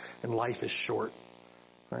ministry. And life is short,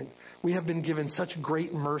 right? We have been given such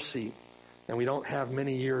great mercy, and we don't have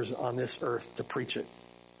many years on this earth to preach it,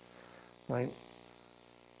 right?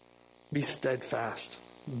 Be steadfast.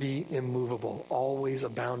 Be immovable. Always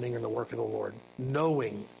abounding in the work of the Lord.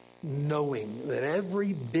 Knowing that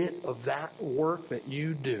every bit of that work that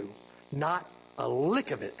you do, not a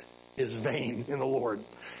lick of it, is vain in the Lord.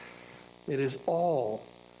 It is all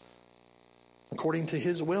according to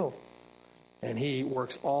his will. And he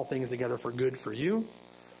works all things together for good for you.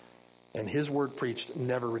 And his word preached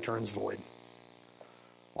never returns void.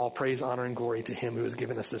 All praise, honor, and glory to him who has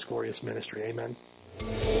given us this glorious ministry. Amen.